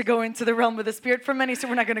too deep to go into the realm of the spirit for many, so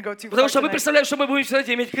we're not going to go too far Потому что мы tonight. представляем, что мы будем,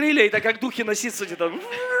 знаете, иметь крылья, и так как духи носиться где-то.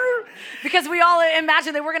 Because we all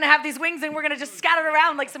imagine that we're going to have these wings and we're going to just scatter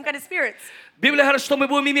around like some kind of spirits. Библия говорит, что мы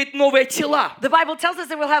будем иметь новые тела. The Bible tells us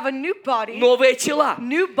that we'll have a new body. Новые тела.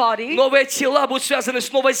 New body. Новые тела будут связаны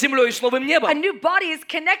с новой землей и с новым A небом. new body is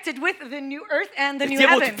connected with the new earth and the new Где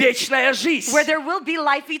будет heaven, вечная жизнь. where there will be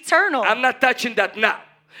life eternal. I'm not touching that now.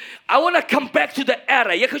 I want to come back to the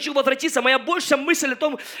era. Я хочу возвратиться. Моя большая мысль о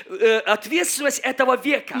том, ответственность этого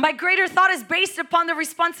века. My greater thought is based upon the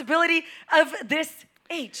responsibility of this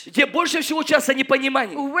age, Где больше всего часто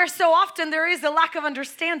непонимание. where so often there is a lack of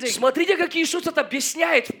understanding. Смотрите, как Иисус это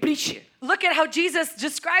объясняет в притче. Look at how Jesus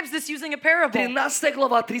describes this using a parable. 13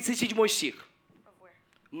 глава, 37 стих.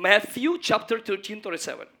 Matthew, chapter 13,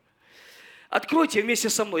 37. Откройте вместе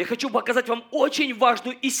со мной. Я хочу показать вам очень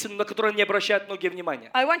важную истину, на которую не обращают многие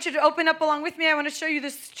внимания. I want you to open up along with me. I want to show you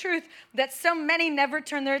this truth that so many never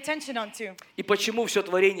turn their attention onto. И почему все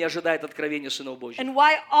творение ожидает откровения Сынов Божьих. And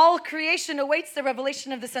why all creation awaits the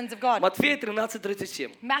revelation of the sons of God. Матфея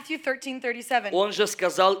 13:37. Matthew 13:37. Он же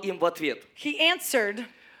сказал им в ответ. He answered,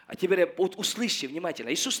 А теперь вот услышьте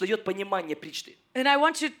внимательно. Иисус дает понимание притчи, and I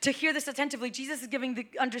want you to hear this attentively. Jesus is giving the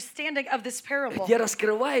understanding of this parable, где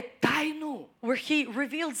раскрывает тайну. where he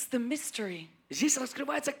reveals the mystery. Здесь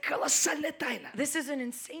раскрывается колоссальная тайна This is an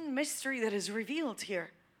insane mystery that is revealed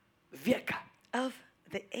here века. of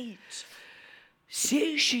the age.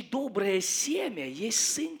 Сеющий доброе семя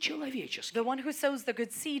есть Сын Человеческий. The one who sows the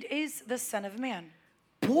good seed is the Son of Man.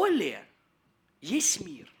 Поле есть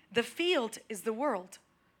мир. The field is the world,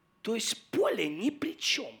 То есть поле ни при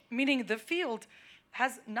чем. meaning the field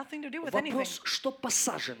has nothing to do with anything. Вопрос, что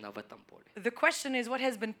посажено в этом поле. The question is what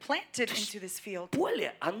has been planted into this field.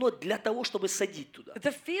 Поле, оно для того, чтобы садить туда.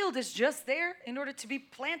 The field is just there in order to be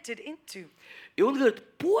planted into. И он говорит,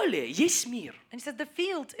 поле есть мир. And he said the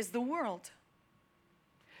field is the world.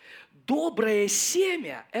 Доброе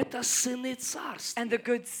семя – это сыны царства. And the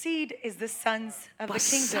good seed is the sons of the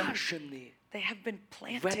kingdom. Посажены They have been в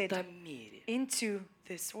planted этом мире. into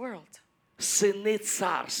this world. Сыны The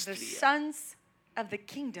царствия. sons of the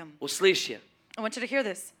kingdom. Услышьте, I want you to hear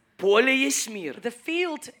this. поле есть мир. The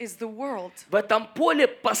field is the world. В этом поле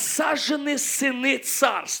посажены сыны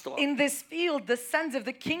царства. In this field, the sons of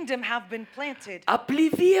the kingdom have been planted. А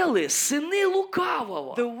плевелы – сыны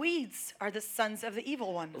лукавого. The weeds are the sons of the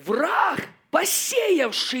evil one. Враг,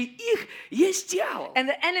 посеявший их, есть дьявол. And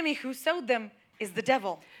the enemy who sowed them is the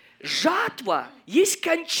devil. Жатва есть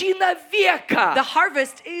кончина века. The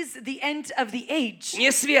harvest is the end of the age.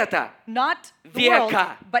 Не света. Not the world,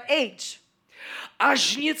 Века. but age. А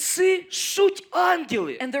жнецы – суть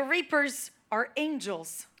ангелы. And the reapers are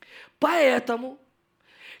angels. Поэтому,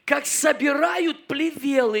 как собирают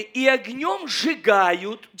плевелы и огнем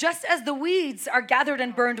сжигают, Just as the weeds are gathered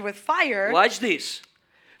and burned with fire, watch this,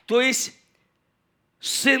 то есть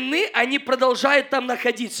сыны, они продолжают там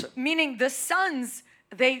находиться, meaning the sons,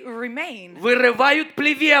 they remain. вырывают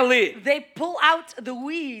плевелы They pull out the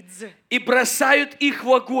weeds и бросают их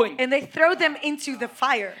в огонь. and they throw them into the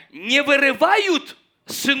fire. Не вырывают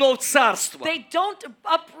сынов царства, They don't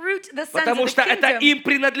uproot the sons потому of что the это kingdom им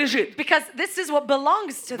принадлежит. because this is what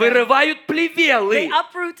belongs to them. Вырывают They плевелы.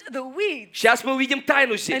 uproot the weeds. Сейчас мы увидим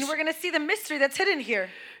тайну здесь. And we're going to see the mystery that's hidden here.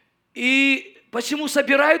 И почему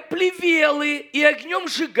собирают плевелы и огнем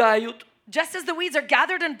сжигают? Just as the weeds are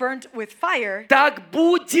gathered and burnt with fire, Так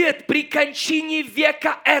будет при кончине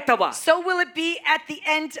века этого. so will it be at the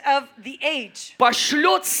end of the age.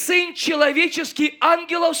 Пошлет Сын Человеческий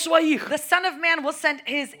ангелов своих The Son of Man will send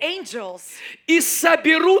his angels, и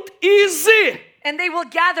соберут изы. and they will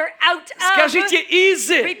gather out of. Скажите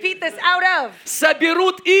изы. Repeat this, out of.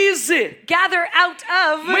 Соберут изы. Gather out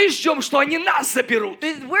of. Мы ждем, что они нас заберут.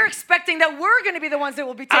 We're expecting that we're going to be the ones that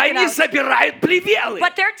will be А taken они out. забирают плевелы.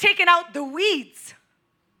 But they're taking out the weeds.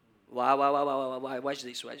 Watch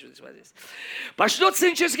this. Пошлет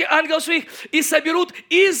Сын Человеческий ангелов своих и соберут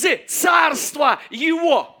изы царства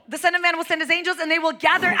Его. The Son of Man will send his angels, and they will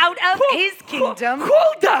gather out of his kingdom.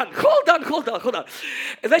 Hold on.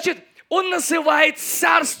 Значит, Он называет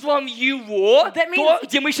царством Его That means- то,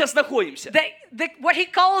 где мы сейчас находимся. What he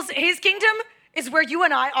calls his kingdom is where you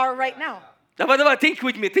and I are right now. Давай, think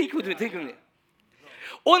with me.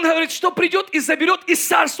 Он говорит, что придет и заберет из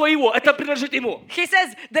царства его. Это принадлежит ему. He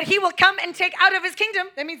says that he will come and take out of his kingdom.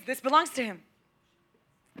 That means this belongs to him.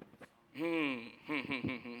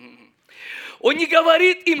 Он не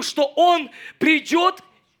говорит им, что он придет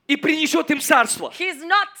и принесет им царство. He's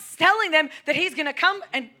not telling them that he's going to come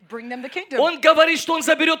and bring them the kingdom. Он говорит, что он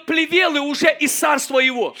заберет плевелы уже из царства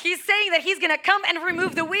его. He's saying that he's going to come and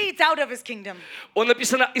remove the weeds out of his kingdom. Он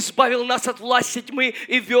написано, избавил нас от власти тьмы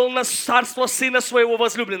и ввел нас в царство Сына Своего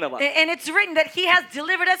возлюбленного. And it's written that he has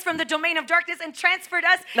delivered us from the domain of darkness and transferred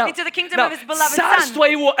us into the kingdom of his beloved царство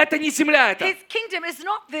Son. его это не земля, это. His kingdom is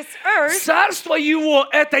not this earth. Царство его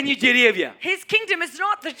это не деревья. His kingdom is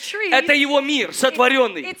not the trees. Это его мир,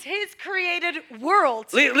 сотворенный. It's his created world.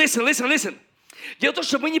 Listen. Дело в том,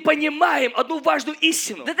 что мы не понимаем одну важную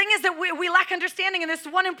истину. The thing is that we lack understanding in this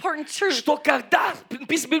one important truth. Что когда,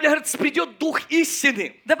 Библия говорит, придет Дух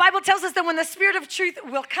истины, The Bible tells us that when the Spirit of truth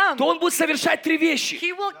will come, то Он будет совершать три вещи.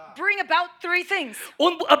 He will bring about three things.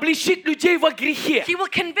 Он обличит людей во грехе. He will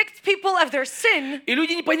convict people of their sin, И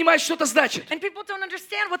люди не понимают, что это значит. and people don't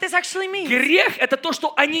understand what this actually means. Грех – это то,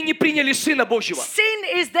 что они не приняли Сына Божьего. Sin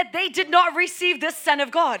is that they did not receive the Son of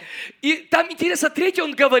God. И там интересно, третье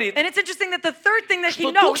он говорит, And it's interesting that the third thing that he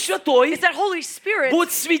что Дух knows Святой is that Holy Spirit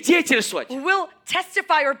будет свидетельствовать, will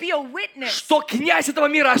testify or be a witness что князь этого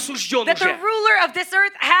мира осужден that the уже. ruler of this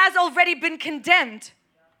earth has already been condemned.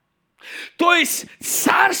 То есть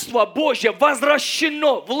Царство Божье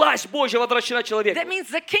возвращено, власть Божья возвращена человеку. That means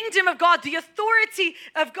the kingdom of God, the authority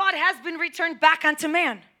of God has been returned back unto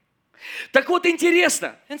man. Так вот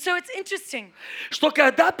интересно, And so it's interesting что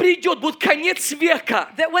когда придет, будет конец века,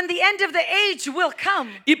 that when the end of the age will come,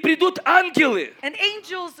 и придут ангелы, and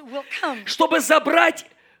angels will come чтобы забрать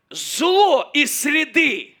зло из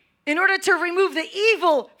среды, in order to remove the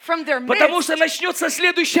evil from their потому midst, что начнется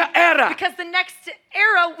следующая эра, because the next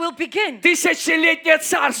era will begin, тысячелетнее the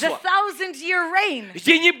царство, 1000-year reign,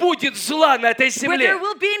 где не будет зла на этой where there земле.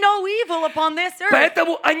 will be no evil upon this earth.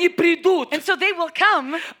 Поэтому они придут, And so they will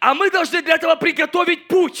come, а мы должны для этого приготовить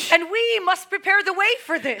путь, and we must prepare the way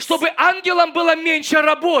for this, so чтобы ангелам было меньше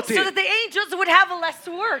работы, that the angels would have less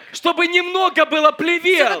work, чтобы немного было so that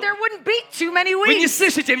плевел. there wouldn't be too many Вы не weeds.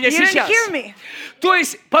 слышите меня You didn't сейчас? hear me. То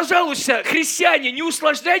есть, пожалуйста, христиане, не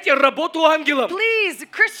усложняйте работу ангелам. Please,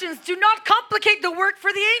 Christians, do not complicate the work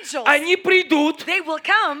for the angels. Они придут, They will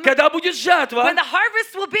come когда будет жатва, when the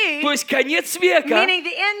harvest will be, то есть конец века. meaning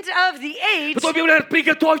the end of the age. Потом Библия говорит,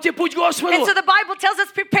 приготовьте путь And Господу. so the Bible tells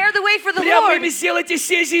us, prepare the way for the Прямыми Lord. сделайте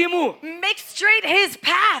стези Ему. Make straight His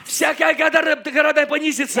paths. Всякая гора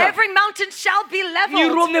понизится. Every mountain shall be leveled.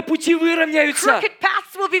 Неровные пути выровняются. Crooked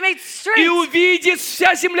paths will be made И straight. увидит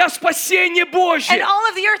вся земля спасение And Божье. all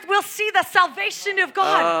of the earth will see the salvation of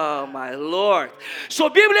God. Oh, my Lord. Что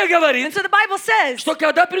Библия And говорит, so the Bible says что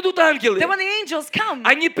когда придут ангелы, that when the angels come,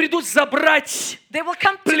 они придут забрать they will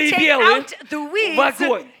come to take плевелы out the в weeds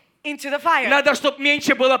огонь. into the fire. Надо, чтобы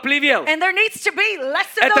меньше было плевел. And there needs to be less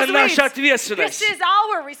of Это those weeds. наша This ответственность. is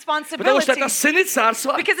our Потому что responsibility. это сыны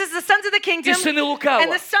царства Because it's the sons of the kingdom и сыны and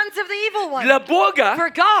лукавого. the sons of the evil one. Для Бога For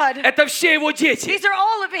God, это все его дети. these are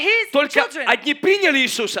all of His Только children. одни приняли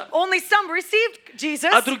Иисуса, Only some received Jesus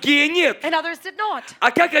а другие нет. and others did not.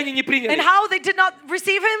 А как они не And приняли? how they did not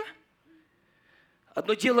receive Him?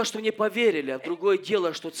 Одно дело, что не поверили, а другое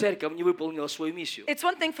дело, что церковь не выполнила свою миссию. It's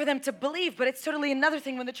one thing for them to believe, but it's totally another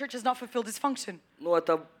thing when the church has not fulfilled its function. Но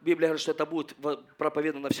это Библия говорит, что это будет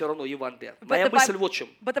проповедано все равно Евангелие. But Моя the, мысль Bi- вот в чем.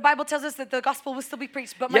 but the Bible tells us that the gospel will still be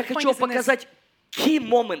preached. But my Я point хочу is in this. показать key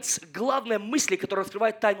moments, главные мысли, которые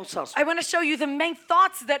раскрывают тайну царства. I want to show you the main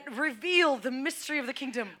thoughts that reveal the mystery of the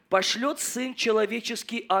kingdom. Пошлет Сын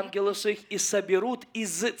Человеческий ангелов своих, и соберут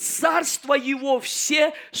из царства Его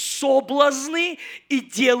все соблазны и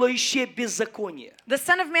делающие беззаконие. The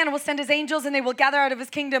Son of Man will send His angels, and they will gather out of His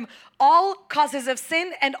kingdom all causes of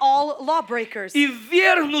sin and all lawbreakers, И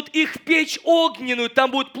ввергнут их в печь огненную,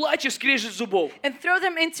 там будет плач и скрежет зубов. and throw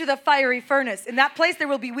them into the fiery furnace. In that place there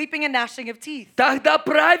will be weeping and gnashing of teeth. Тогда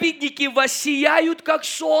праведники воссияют, как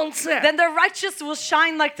солнце, Then the righteous will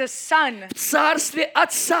shine like the sun в царстве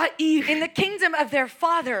Отца их. in the kingdom of their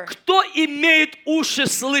Father. Кто имеет уши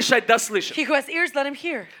слышать, да слышит. He who has ears, let him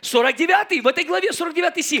hear. 49 в этой главе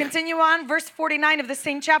 49 стих. Continue on, verse 49 of the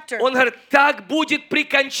same chapter. Он говорит, так будет при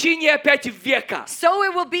кончине опять века. So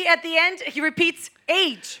it will be at the end, he repeats,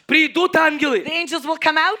 age. Придут ангелы The angels will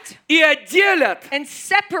come out и отделят and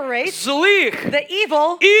separate злых the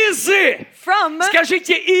evil из, from,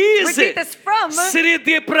 скажите, из repeat this, from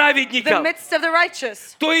среды the праведников. midst of the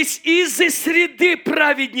righteous. То есть из среды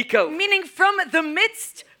праведников. Meaning from the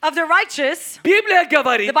midst of the righteous, Библия the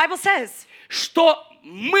говорит, Bible says что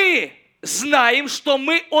мы знаем, что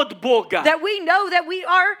мы от Бога, that we know that we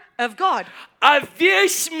are of God. а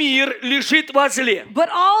весь мир лежит во зле. But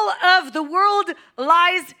all of the world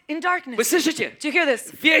lies in darkness. Вы слышите? Do you hear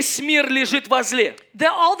this? Весь мир лежит во зле.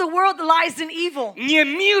 All the world lies in evil. Не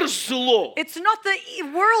мир зло, It's not the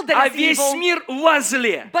world а that is весь evil, мир во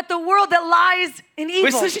зле. but the world that lies in Вы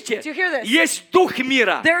evil. слышите? Do you hear this? Есть дух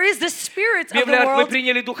мира. There is the spirit of the Библия говорит, мы world.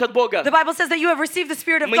 приняли дух от Бога. The Bible says that you have received the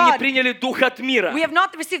spirit of Мы не God. приняли дух от мира, We have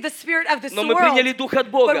not received the spirit of this но мы world, приняли дух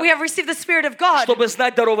от Бога, but we have received the spirit of God чтобы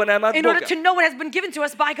знать дарованное нам от in order Бога. to know what has been given to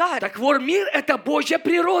us by God. Так вот, мир — это Божья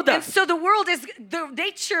природа. And so the world is the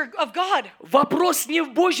nature of God. Вопрос не в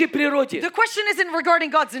Божьей природе. The question isn't regarding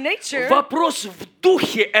God's nature. Вопрос в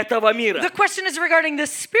духе этого мира. The question is regarding the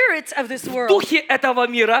spirit of this В world. духе этого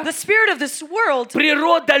мира The spirit of this world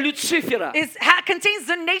природа Люцифера. contains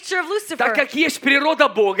the nature of Lucifer. Так как есть природа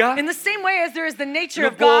Бога, In the same way as there is the nature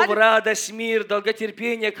of любовь, God, радость, мир,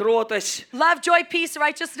 долготерпение, кротость, love, joy, peace,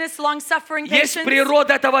 righteousness, long-suffering, есть patience,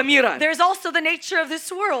 природа этого мира, there's also the nature of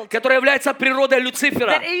this world которая является природой Люцифера.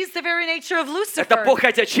 that is the very nature of Это Lucifer.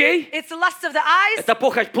 похоть очей, It's the lust of the eyes, это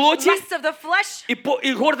похоть плоти lust of the flesh,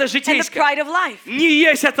 и гордость and the житейская. pride of life. Не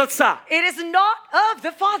есть от Отца, It is not of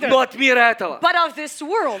the Father, но от мира этого. but of this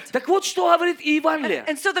world. Так вот, что говорит Евангелие.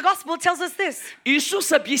 And so the gospel tells us this.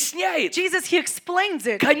 Иисус объясняет Jesus, he explains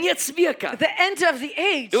it. конец века. The end of the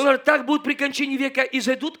age. И он говорит, так будет при кончине века, и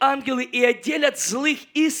зайдут ангелы и отделят злых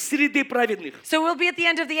из среды праведных. So we'll be at the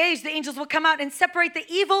end of the age. The angels will come out and separate the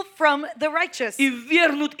evil from the righteous И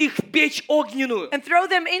вернут их в печь огненную. and throw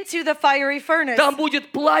them into the fiery furnace. Там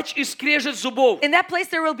будет плач и скрежет зубов. In that place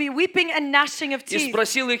there will be weeping and gnashing of И teeth.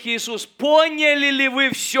 спросил их Иисус, поняли ли вы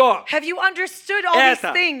все? Have you understood all these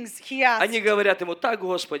Это. things? He asked. Они говорят ему, так,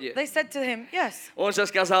 Господи. They said to him, yes. Он же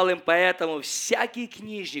сказал им, поэтому всякий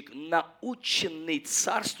книжник, наученный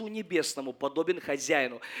Царству Небесному, подобен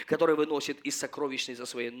хозяину, который выносит из сокровищной за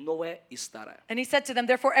своей новое и старое. And he said to them,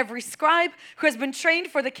 therefore every scribe who has been trained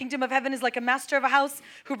for the kingdom of heaven is like a master of a house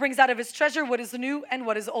who brings out of his treasure what is new and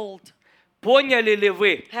what is old. Поняли ли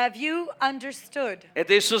вы? Have you understood?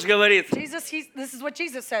 Это Иисус говорит. Jesus, this is what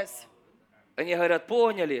Jesus says. Они говорят,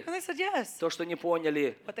 поняли. And they said, yes. То, что не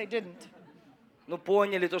поняли. But they didn't. Ну,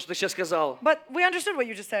 поняли то, что ты сейчас сказал. But we understood what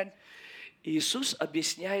you just said. Иисус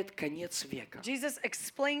объясняет конец века. Jesus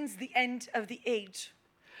explains the end of the age.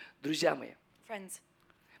 Друзья мои, Friends,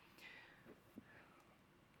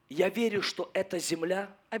 я верю, что эта земля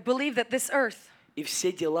I believe that this earth и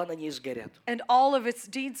все дела на ней сгорят. and all of its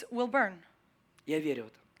deeds will burn. Я верю в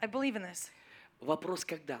это. I believe in this. Вопрос,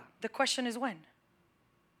 когда? The question is when.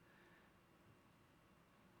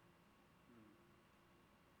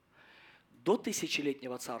 До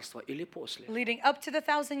тысячелетнего царства или после? Leading up to the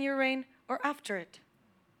 1,000-year reign or after it,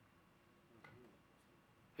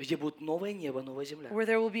 Где будет новое небо, новая земля. where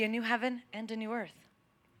there will be a new heaven and a new earth.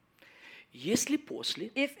 Если после,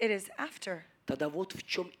 If it is after, тогда вот в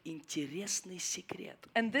чем интересный секрет,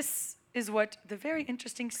 and this is what the very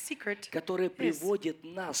interesting secret который is приводит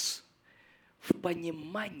нас в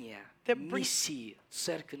понимание That brings- миссии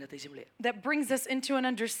церкви на этой земле. that brings us into an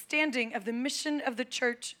understanding of the mission of the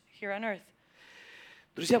church here on earth.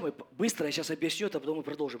 Друзья мои, быстро я сейчас объясню это, а потом мы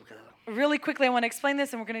продолжим. Really quickly, I want to explain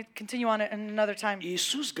this, and we're going to continue on it another time.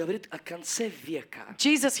 Иисус говорит о конце века,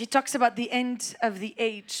 Jesus, he talks about the end of the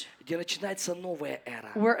age, где начинается новая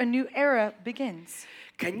эра. where a new era begins.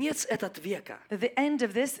 Конец этого века, The end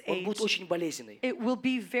of this он age, будет очень болезненный. it will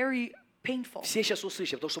be very painful. Все сейчас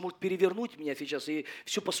услышат, потому что могут перевернуть меня сейчас и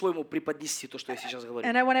все по-своему преподнести то, что я сейчас говорю.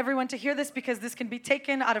 And I want everyone to hear this because this can be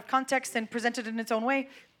taken out of context and presented in its own way.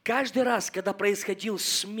 Каждый раз, когда происходила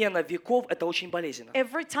смена веков, это очень болезненно.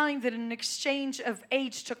 Every time that an exchange of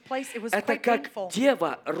age took place, it was Это quite как painful.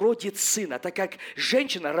 дева родит сына, это как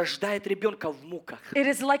женщина рождает ребенка в муках. It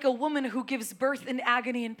is like a woman who gives birth in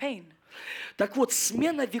agony and pain. Так вот,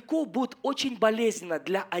 смена веков будет очень болезненна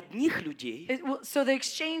для одних людей So the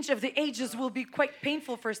exchange of the ages will be quite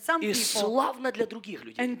painful for some и people славно для других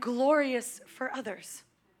людей. and glorious for others.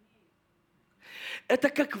 Это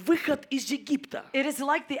как выход из Египта. It is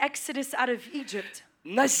like the exodus out of Egypt.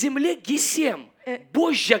 На земле Гесем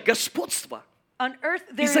Божье господство On earth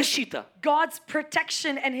и there is защита. God's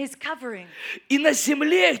protection and his covering. И на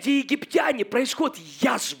земле, где египтяне, происходят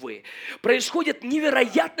язвы, происходят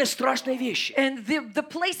невероятно страшные вещи. And the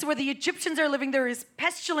place where the Egyptians are living, there is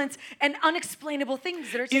pestilence and unexplainable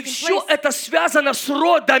things that are И taking все place. это связано с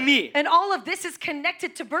родами. And all of this is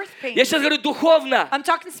connected to birth pains. Я сейчас говорю духовно. I'm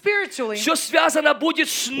talking spiritually. Все связано будет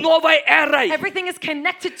с новой эрой. Everything is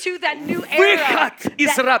connected to that new era. Выход из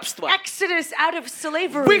That рабства. exodus out of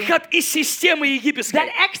slavery. Выход из системы египетской. that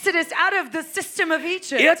exodus out of the system of И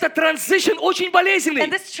Egypt. это транзишн очень болезненный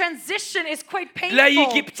And this transition is quite для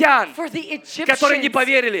painful египтян, for the которые не Egyptians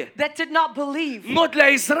поверили. that did not believe. Но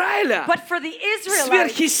для Израиля But for the Israelites,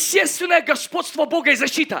 сверхъестественное господство Бога и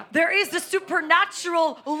защита, there is the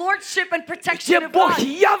supernatural lordship and где protection of Бог God,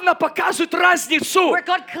 явно показывает разницу where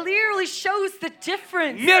God clearly shows the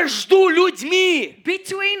difference между людьми,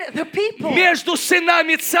 between the people, между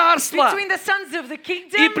сынами царства between the sons of the и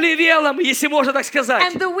kingdom плевелом, если можно так сказать.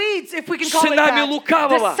 and the weeds, if we can call it Сынами that,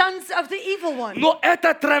 лукавого. the sons of the evil one. Но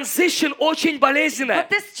эта транзишн очень болезненная. But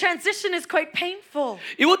this transition is quite painful.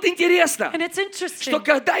 И вот интересно, And it's что interesting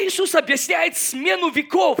когда Иисус объясняет смену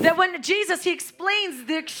веков, that when Jesus, he explains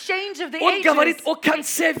the exchange of the Он говорит ages, о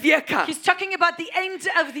конце века, he's talking about the end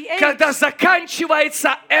of the age, когда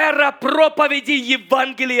заканчивается эра проповеди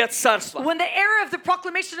Евангелия Царства. when the era of the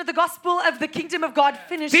proclamation of the gospel of the kingdom of God В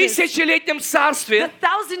finishes. тысячелетнем The царстве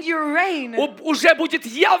 1,000-year reign, уже будет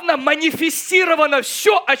явно манифестировано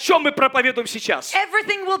все, о чем мы проповедуем сейчас.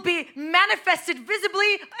 everything will be manifested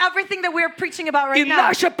visibly, everything that we're preaching about И right now.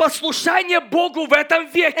 наше послушание Богу в этом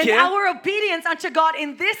And веке our obedience unto God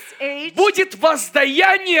in this age будет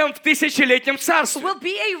воздаянием в тысячелетнем царстве. will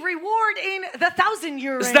be a reward in the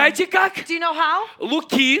 1,000-year reign. Знаете как? Do you know how?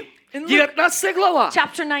 Луки, In Luke 19 глава.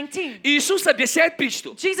 Chapter 19. Иисус объясняет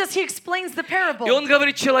притчу. Jesus, he explains the parable. И он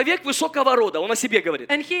говорит, человек высокого рода, он о себе говорит,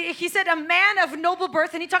 And he said, a man of noble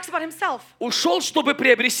birth, and he talks about himself. ушел, чтобы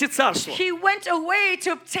приобрести царство. He went away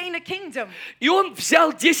to obtain a kingdom. И он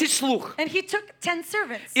взял 10 слуг And he took 10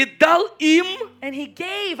 servants. и дал им, And he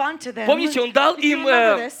gave unto them. помните, он дал If you им,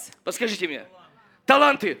 remember this. подскажите мне,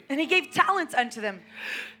 таланты. And he gave talents unto them.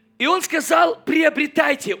 И он сказал,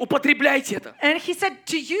 приобретайте, употребляйте это. And he said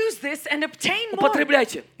to use this and obtain more.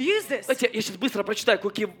 Употребляйте. Use this. Знаете, я сейчас быстро прочитаю,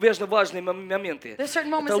 какие важные моменты. There's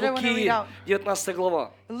certain moments Это that I want to read Луки, out. 19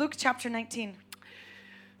 глава. Luke chapter 19.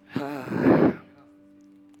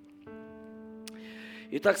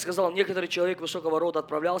 Итак, сказал, некоторый человек высокого рода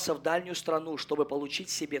отправлялся в дальнюю страну, чтобы получить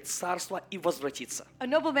себе царство и возвратиться. A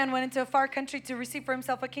nobleman went into a far country to receive for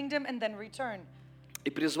himself a kingdom and then return. И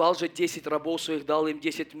призвал же 10 рабов своих, дал им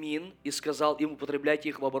 10 мин и сказал им, употребляйте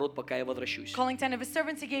их в оборот, пока я возвращусь. Calling 10 of his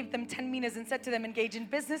servants, he gave them 10 minas and said to them, engage in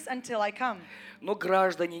business until I come. Но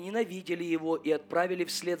граждане ненавидели его и отправили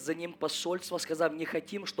вслед за ним посольство, сказав, не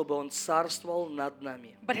хотим, чтобы он царствовал над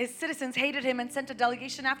нами. But his citizens hated him and sent a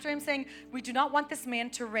delegation after him, saying, we do not want this man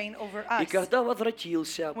to reign over И us. когда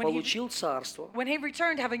возвратился, получил царство, When he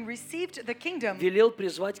returned, having received the kingdom, велел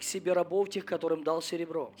призвать к себе рабов тех, которым дал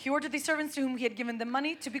серебро, he ordered these servants to whom he had given the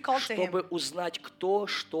money to be called to чтобы him, узнать, кто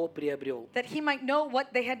что приобрел. that he might know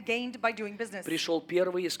what they had gained by doing business. Пришел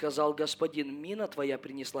первый и сказал, господин, мина твоя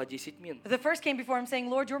принесла 10 мин. The first came before him, saying,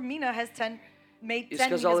 Lord, your mina has made И 10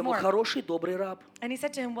 сказал minas ему, more. хороший, добрый раб, And he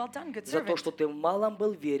said to him, well done, good за то, servant. что ты в малом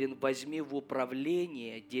был верен, возьми в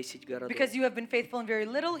управление 10 городов. Because you have been faithful in very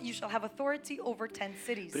little, you shall have authority over 10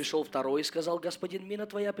 cities. Пришел второй и сказал, господин, мина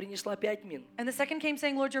твоя принесла 5 мин. And the second came,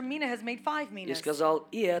 saying, Lord, your mina has made 5 И minas. сказал,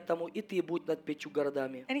 и этому, и ты будь над 5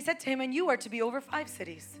 городами. And he said to him, and you are to be over 5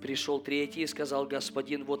 cities. Пришел третий и сказал,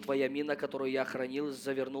 господин, вот твоя мина, которую я хранил,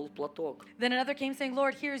 завернул в платок. Then another came, saying,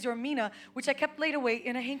 Lord, here is your mina, which I kept laid away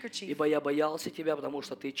in a handkerchief. Ибо я боялся тебя, потому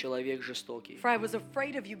что ты человек жестокий. For I was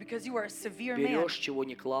afraid of you, because you are a severe man. Берешь, чего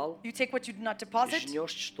не клал, You take what you did not deposit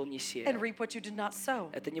жнешь, что не and сеял. reap what you did not sow.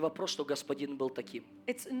 Это не вопрос, что господин был таким.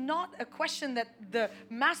 It's not a question that the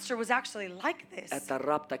master was actually like this. Это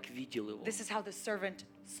раб так видел его. This is how the servant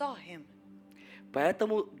saw him.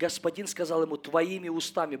 Поэтому господин сказал ему, твоими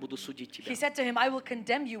устами буду судить тебя. He said to him, I will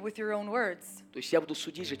condemn you with your own words. То есть я буду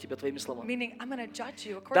судить же тебя твоими словами. Meaning, I'm going to judge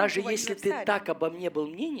you according Даже to what you если have ты said. так обо мне был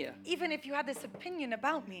мнение, Even if you had this opinion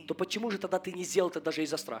about me, то почему же тогда ты не сделал это даже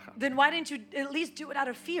из-за страха? then why didn't you at least do it out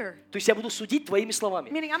of fear? То есть я буду судить твоими словами.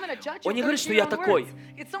 Meaning, I'm going to judge you Он не according говорит, to что your я own такой. words.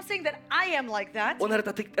 It's not saying that I am like that. Он говорит,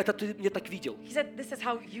 это ты меня так видел. He said, this is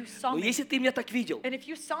how you saw Но me. если ты меня так видел, And if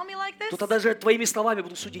you saw me like то this, тогда же твоими словами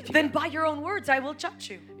буду судить then тебя. by your own words I will judge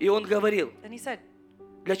you. И он говорил, Then he said,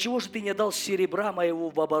 для чего же ты не дал серебра моего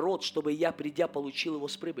в оборот, чтобы я, придя, получил его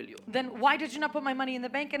с прибылью? then why did you not put my money in the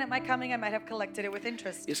bank, and at my coming I might have collected it with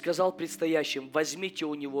interest? И сказал предстоящим, возьмите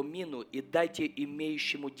у него мину и дайте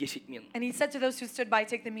имеющему 10 мин. And he said to those who stood by,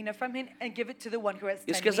 take the mina from him and give it to the one who has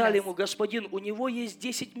И 10 сказали ему, minas. господин, у него есть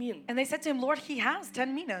 10 мин. And they said to him, Lord, he has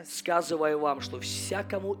 10 minas. Сказываю вам, что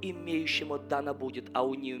всякому имеющему дано будет, а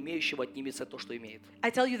у неумеющего отнимется то, что имеет.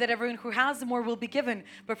 I tell you that everyone who has more will be given,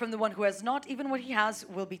 but from the one who has not, even what he has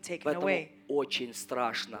will be taken Поэтому away. очень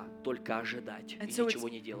страшно только ожидать и And so ничего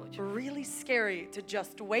it's не делать. really scary to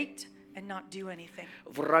just wait and not do anything.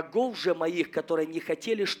 Врагов же моих, которые не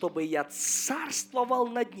хотели, чтобы я царствовал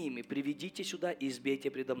над ними, приведите сюда и избейте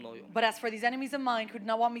предо мною. But as for these enemies of mine who do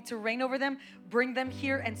not want me to reign over them, bring them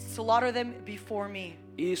here and slaughter them before me.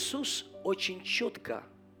 Иисус очень четко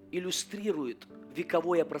иллюстрирует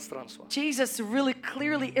вековое пространство. Jesus really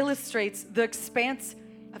clearly illustrates the expanse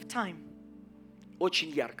of time. Очень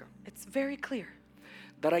ярко. It's very clear.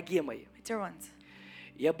 Дорогие мои, My dear ones,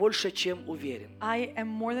 я больше чем уверен, I am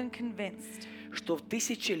more than convinced что в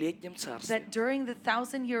тысячелетнем царстве that during the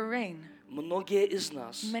 1,000-year reign, многие из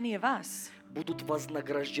нас many of us будут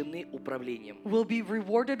вознаграждены управлением. will be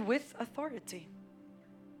rewarded with authority,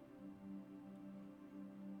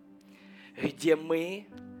 Где мы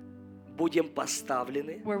будем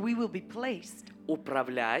поставлены where we will be placed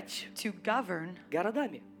управлять to govern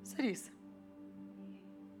городами. cities.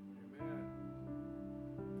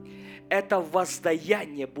 Это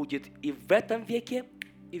воздаяние будет и в этом веке,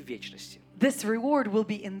 и в вечности. This reward will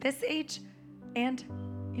be in this age and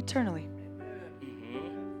eternally.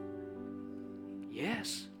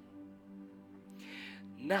 Yes.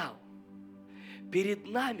 Now, перед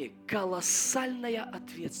нами колоссальная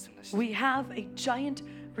ответственность We have a giant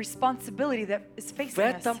responsibility that is в facing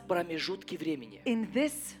us этом промежутке времени in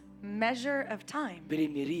this measure of time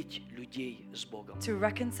примирить людей с Богом. to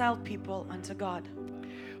reconcile people unto God.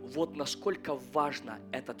 Вот насколько важно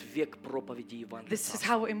этот век проповеди Евангелия. This is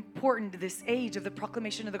how important this age of the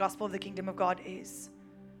proclamation of the gospel of the kingdom of God is.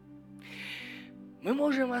 Мы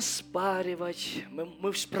можем оспаривать,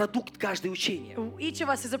 мы продукт каждого учения. Each of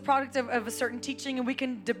us is a product of a certain teaching, and we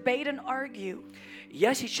can debate and argue.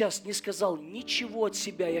 Я сейчас не сказал ничего от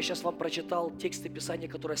себя, я сейчас вам прочитал тексты Писания,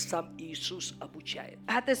 которые сам Иисус обучает.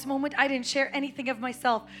 At this moment, I didn't share anything of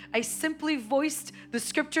myself. I simply voiced the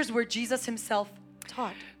scriptures where Jesus himself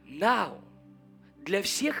taught. Now, для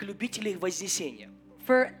всех любителей Вознесения,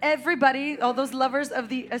 For everybody, all those lovers of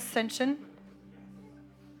the ascension,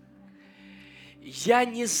 я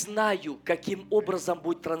не знаю, каким образом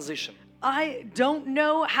будет transition. I don't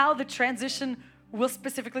know how the transition will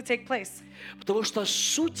specifically take place. Потому что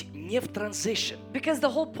суть не в transition. Because the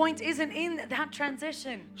whole point isn't in that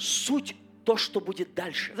transition. Суть то, что будет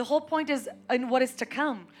дальше. The whole point is in what is to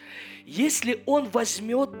come. Если Он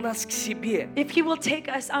возьмет нас к себе, If he will take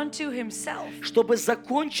us unto himself, чтобы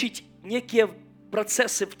закончить некие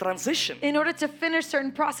процессы в transition, in order to finish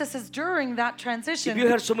certain processes during that и transition, Библия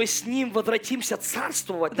говорит, что мы с Ним возвратимся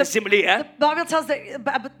царствовать на земле,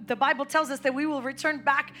 the Bible tells us that we will return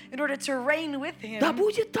back in order to reign with him. да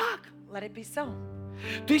будет так. Let it be so.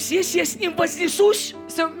 То есть, если я с Ним вознесусь,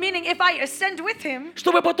 So meaning if I ascend with him,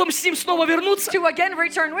 чтобы потом с Ним снова вернуться to again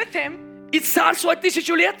return with him, и царствовать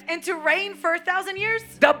 1000 лет, and to reign for 1,000 years,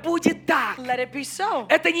 да будет так. let it be so.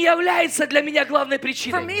 Это не является для меня главной For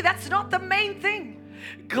причиной. me, that's not the main thing.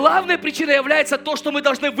 Главной причиной является то, что мы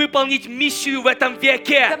должны выполнить миссию в этом The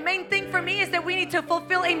веке. main thing for me is that we need to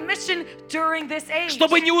fulfill a mission during this age.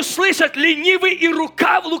 Чтобы не услышать ленивый и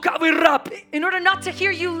лукавый раб. In order not to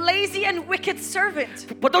hear you lazy and wicked servant.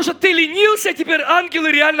 Потому что ты ленился, теперь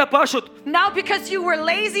ангелы реально пашут. Now because you were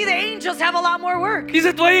lazy, the angels have a lot more work.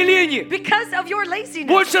 Из-за твоей лени. Because of your laziness,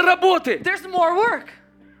 Больше работы. there's more work.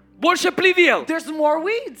 Больше плевел. There's more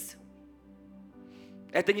weeds.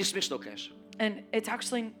 Это не смешно, конечно. And it's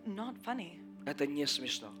actually not funny. Это не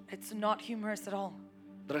смешно. It's not humorous at all.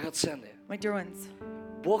 Драгоценные. My dear ones,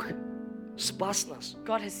 Бог спас нас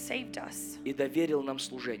God has saved us и доверил нам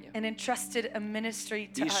служение. and entrusted a ministry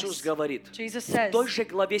to Иисус us. говорит Jesus в says, той же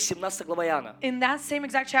главе 17 глава Иоанна: in that same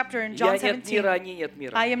exact chapter in «Я John нет 17, мира, они нет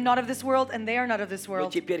мира. I am not of this world and they are not of this Но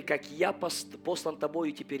world. теперь, как я послан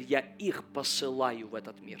тобою, теперь я их посылаю в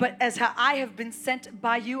этот мир. But as how I have been sent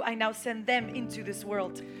by you, I now send them into this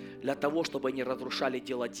world Для того, чтобы они разрушали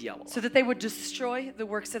дело дьявола. so that they would destroy the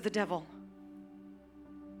works of the devil.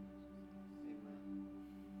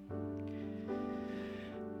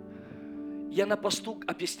 Я на посту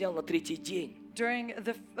объяснял на третий день. During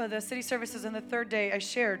the city services on the third day, I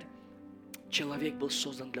shared, Человек был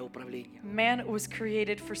создан для управления. man was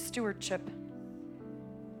created for stewardship.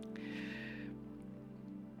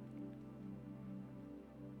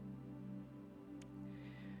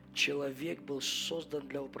 Человек был создан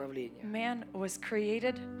для управления Man was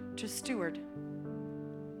created to steward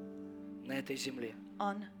на этой земле.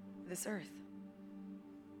 on this earth.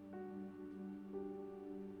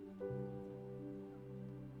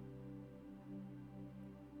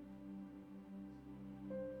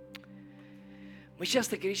 Мы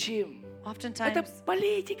часто кричим: это Oftentimes,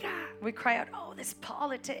 политика, we cry out, oh, this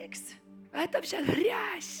politics, это вся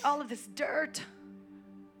грязь. all of this dirt.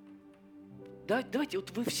 Давайте,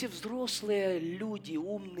 вот вы все взрослые люди,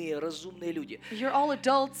 умные, разумные люди. You're all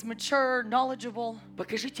adults, mature, knowledgeable.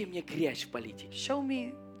 Покажите мне грязь в политике. Show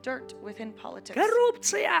me dirt within politics.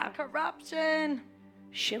 Коррупция! Corruption.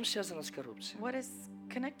 С чем связана с коррупцией? What is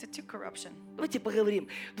connected to corruption? Давайте поговорим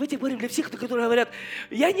для всех, которые говорят,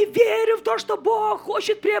 я не верю в то, что Бог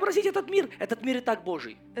хочет преобразить этот мир. Этот мир и так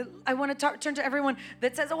Божий. I want to turn to everyone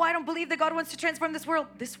that says, oh, I don't believe that God wants to transform this world.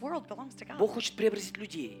 This world belongs to God. Бог хочет преобразить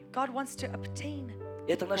людей. God wants to obtain.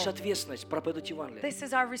 Это наша ответственность проповедовать Евангелие. This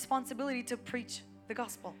is our responsibility to preach the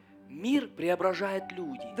gospel. Мир преображает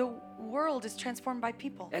люди. The world is transformed by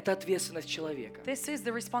people. Это ответственность человека. This is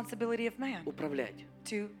the responsibility of man. Управлять.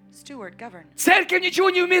 To steward, govern. Церковь ничего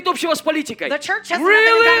не имеет общего с политикой. The church has nothing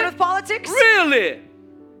in common with politics. Really?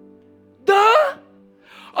 Да?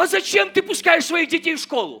 А зачем ты пускаешь своих детей в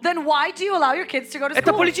школу? Then why do you allow your kids to go to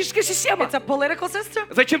Это school? политическая система. It's a political system.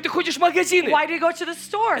 Зачем ты ходишь в магазины? Why do you go to the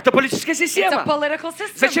store? Это политическая It's a система. political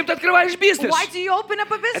system. Зачем ты открываешь бизнес? Why do you open up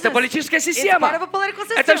a business? Это политическая It's система. part of a political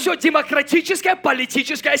system. Это все демократическая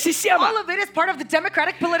политическая система. All of it is part of the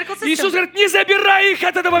democratic political system. Иисус говорит, не забирай их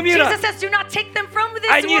от этого мира. Jesus says, do not take them from this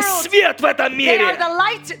Они world. свет в этом They are мире. the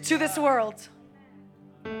light to this world.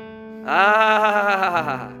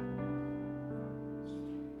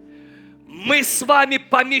 Мы с вами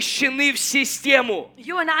помещены в систему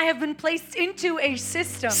You and I have been placed into a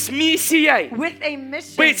system с миссией with a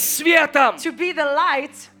mission быть светом. to be the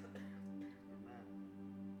light.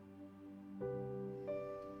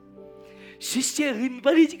 Система,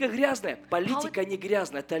 политика грязная. Политика не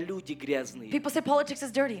грязная, это люди грязные. People say politics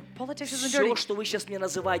is dirty. Politics isn't Все, dirty. что вы сейчас мне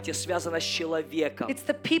называете, связано с человеком, It's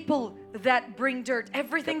the people that bring dirt.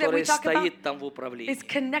 Everything that we который talk about стоит там в управлении. is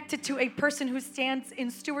connected to a person who stands in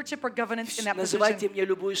stewardship or governance in that Называйте position. мне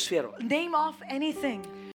любую сферу. Name off anything.